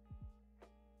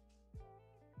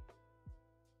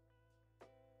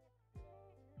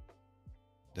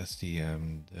 That's the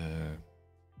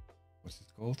what's it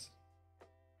called?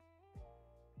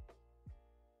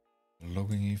 The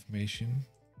logging information.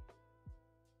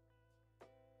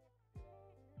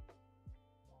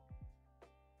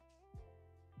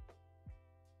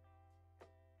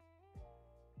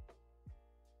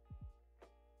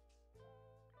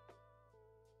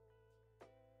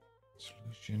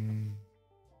 Solution.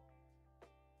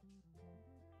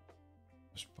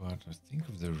 As part, I think,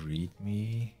 of the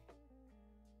ReadMe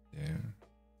there.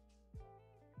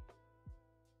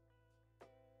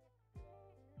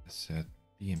 Set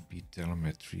PMP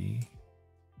telemetry.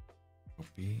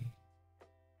 Copy.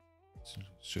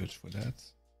 Search for that.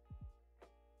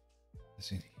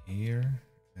 It's in here,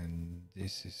 and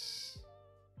this is.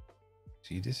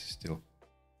 See, this is still.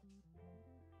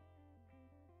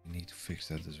 We need to fix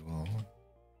that as well.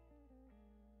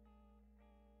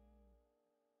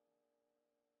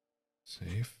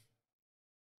 Save.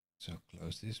 So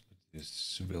close this, but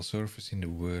this will surface in the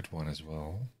Word one as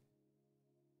well.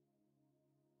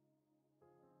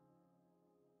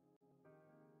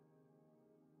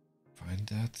 Find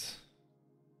that.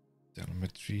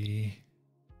 Telemetry.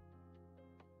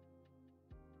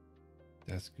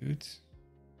 That's good.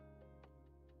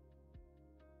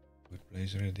 Put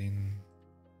Blazor Add-in.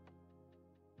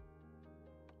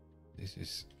 This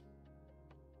is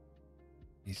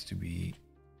needs to be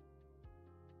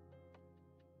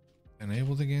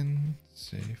enabled again.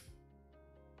 Save.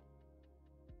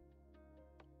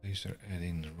 Blazor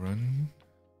Add-in run.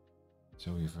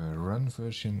 So we have a run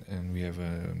version and we have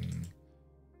a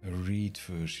read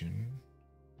version.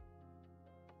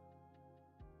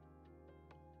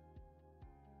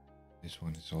 This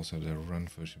one is also the run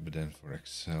version, but then for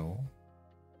Excel.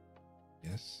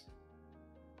 Yes.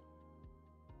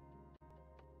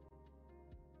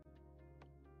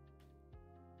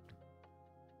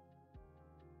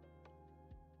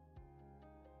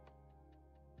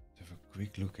 Let's have a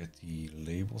quick look at the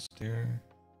labels there.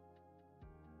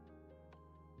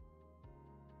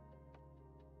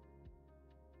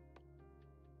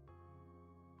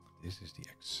 This is the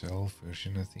Excel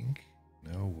version, I think.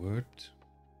 No, Word.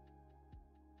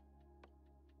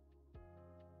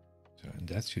 So, and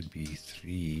that should be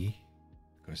 3,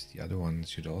 because the other one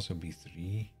should also be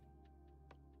 3.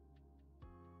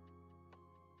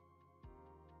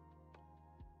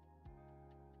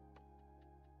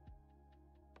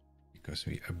 Because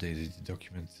we updated the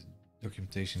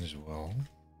documentation as well.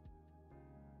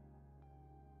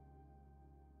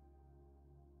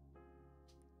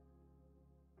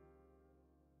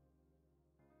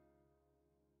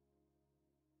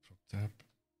 Drop tab.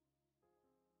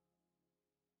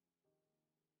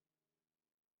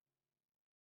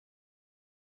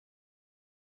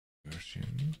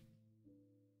 Version.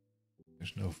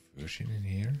 There's no version in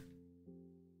here.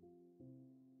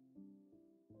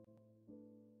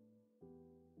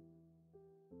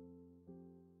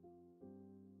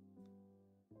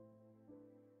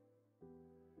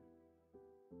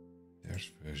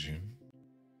 There's version.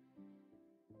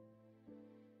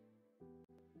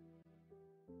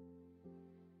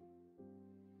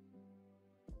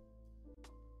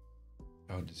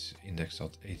 Oh, this is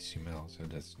index.html, so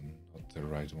that's not the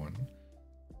right one.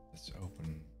 Let's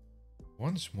open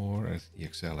once more at the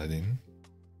Excel add-in.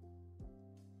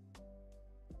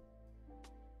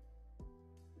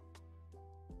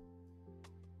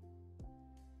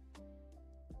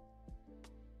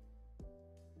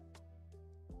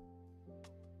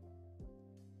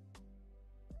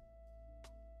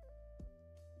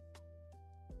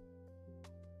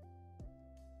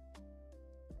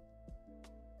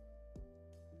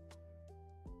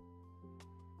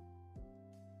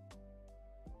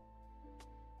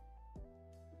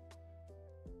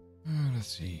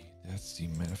 Let's see, that's the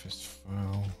manifest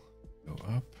file. Go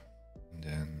up, and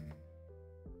then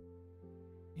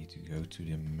need to go to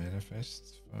the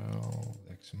manifest file,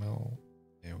 XML.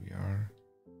 There we are.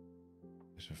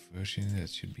 There's a version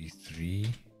that should be 3.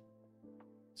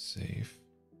 Save.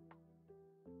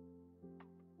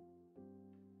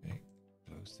 Okay,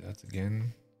 close that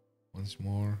again. Once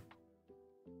more.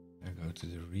 Now go to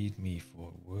the ReadMe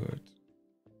for Word.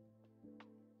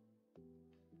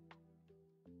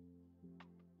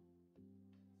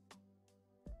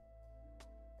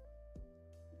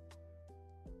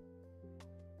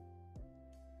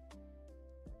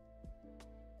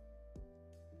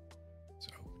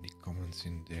 Comments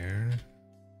in there.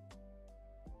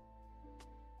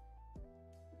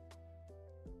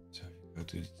 So if you go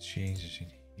to the changes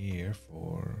in here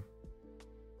for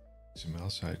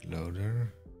XML site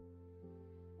loader,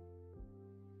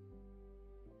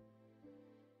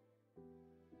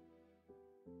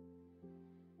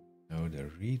 no, the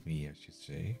README, I should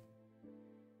say.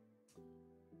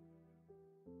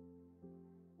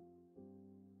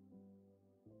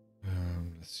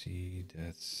 Let's see,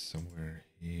 that's somewhere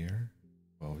here.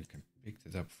 Well, we can pick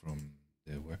it up from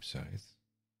the website.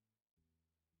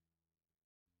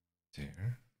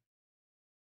 There.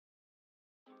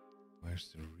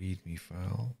 Where's the README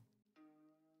file?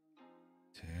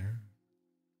 There.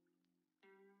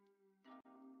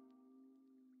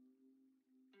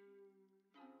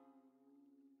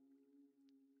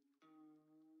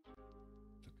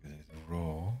 Look at it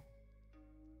raw.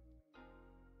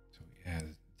 So we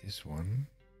added this one.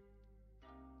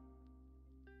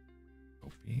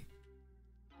 Copy.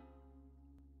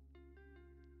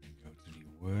 And go to the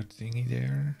Word thingy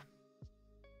there.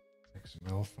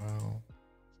 XML file.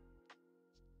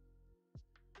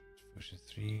 Version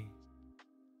 3.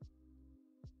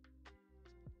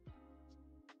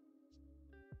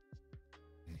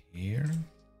 And here.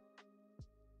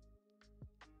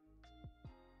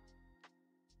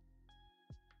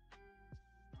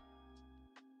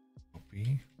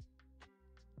 Copy.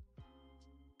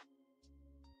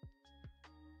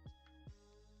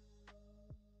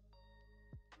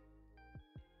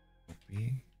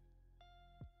 Copy.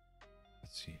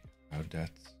 Let's see how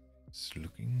that's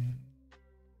looking.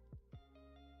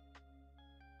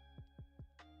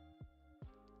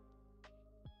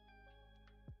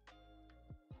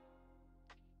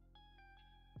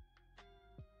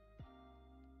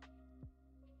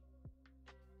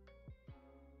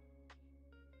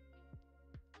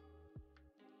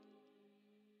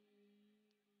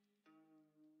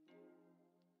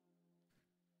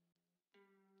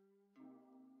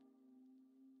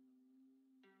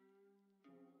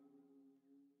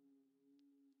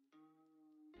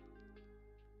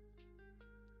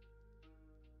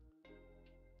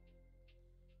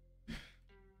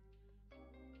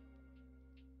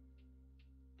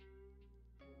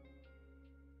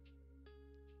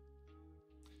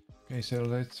 Okay, so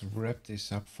let's wrap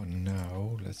this up for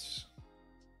now. Let's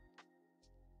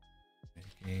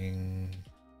making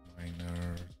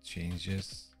minor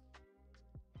changes.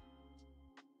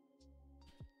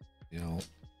 Still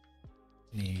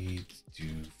need to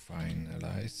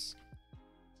finalize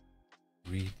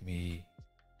ReadMe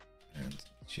and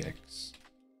checks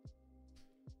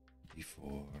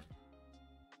before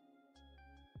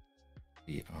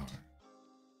we are.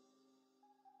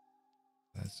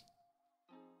 That's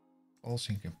all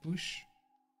sync and push.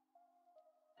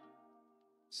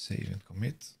 Save and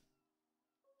commit.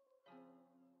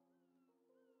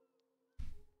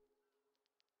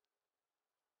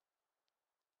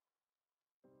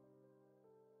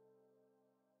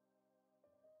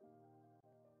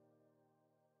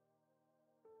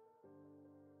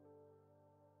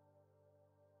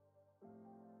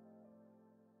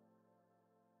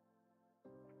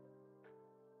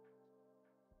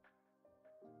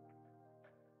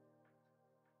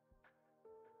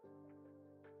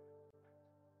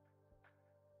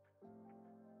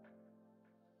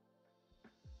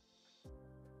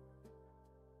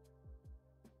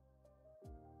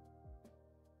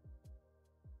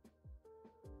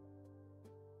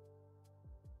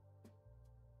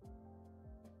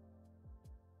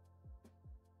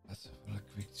 Let's have a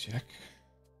quick check.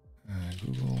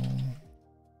 Google.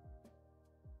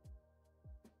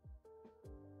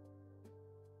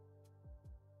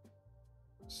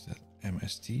 Set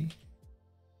MST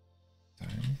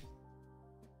time.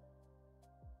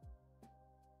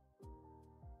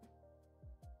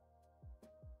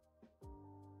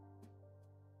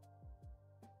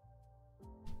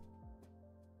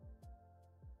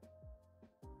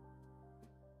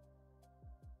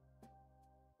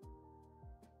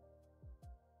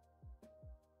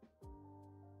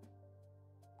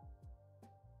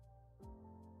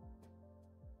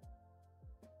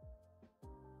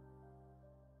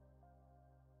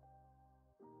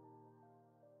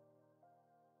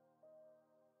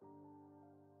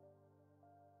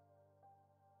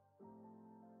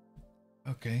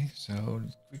 Okay, so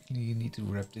quickly need to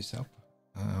wrap this up.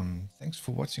 Thanks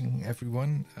for watching,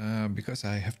 everyone. Because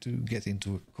I have to get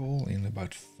into a call in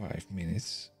about 5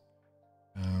 minutes.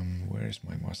 Where is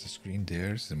my master screen?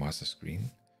 There's the master screen.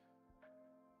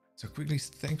 So quickly,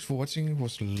 thanks for watching. It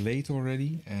was late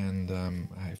already, and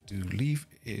I have to leave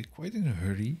quite in a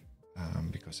hurry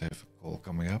because I have a call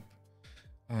coming up.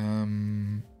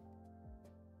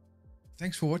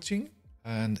 Thanks for watching,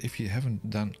 and if you haven't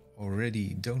done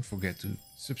already, don't forget to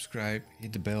subscribe,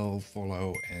 hit the bell,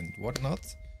 follow, and whatnot.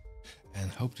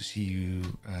 And hope to see you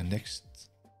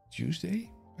next Tuesday,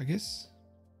 I guess.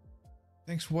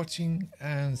 Thanks for watching,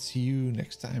 and see you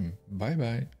next time. Bye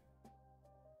bye.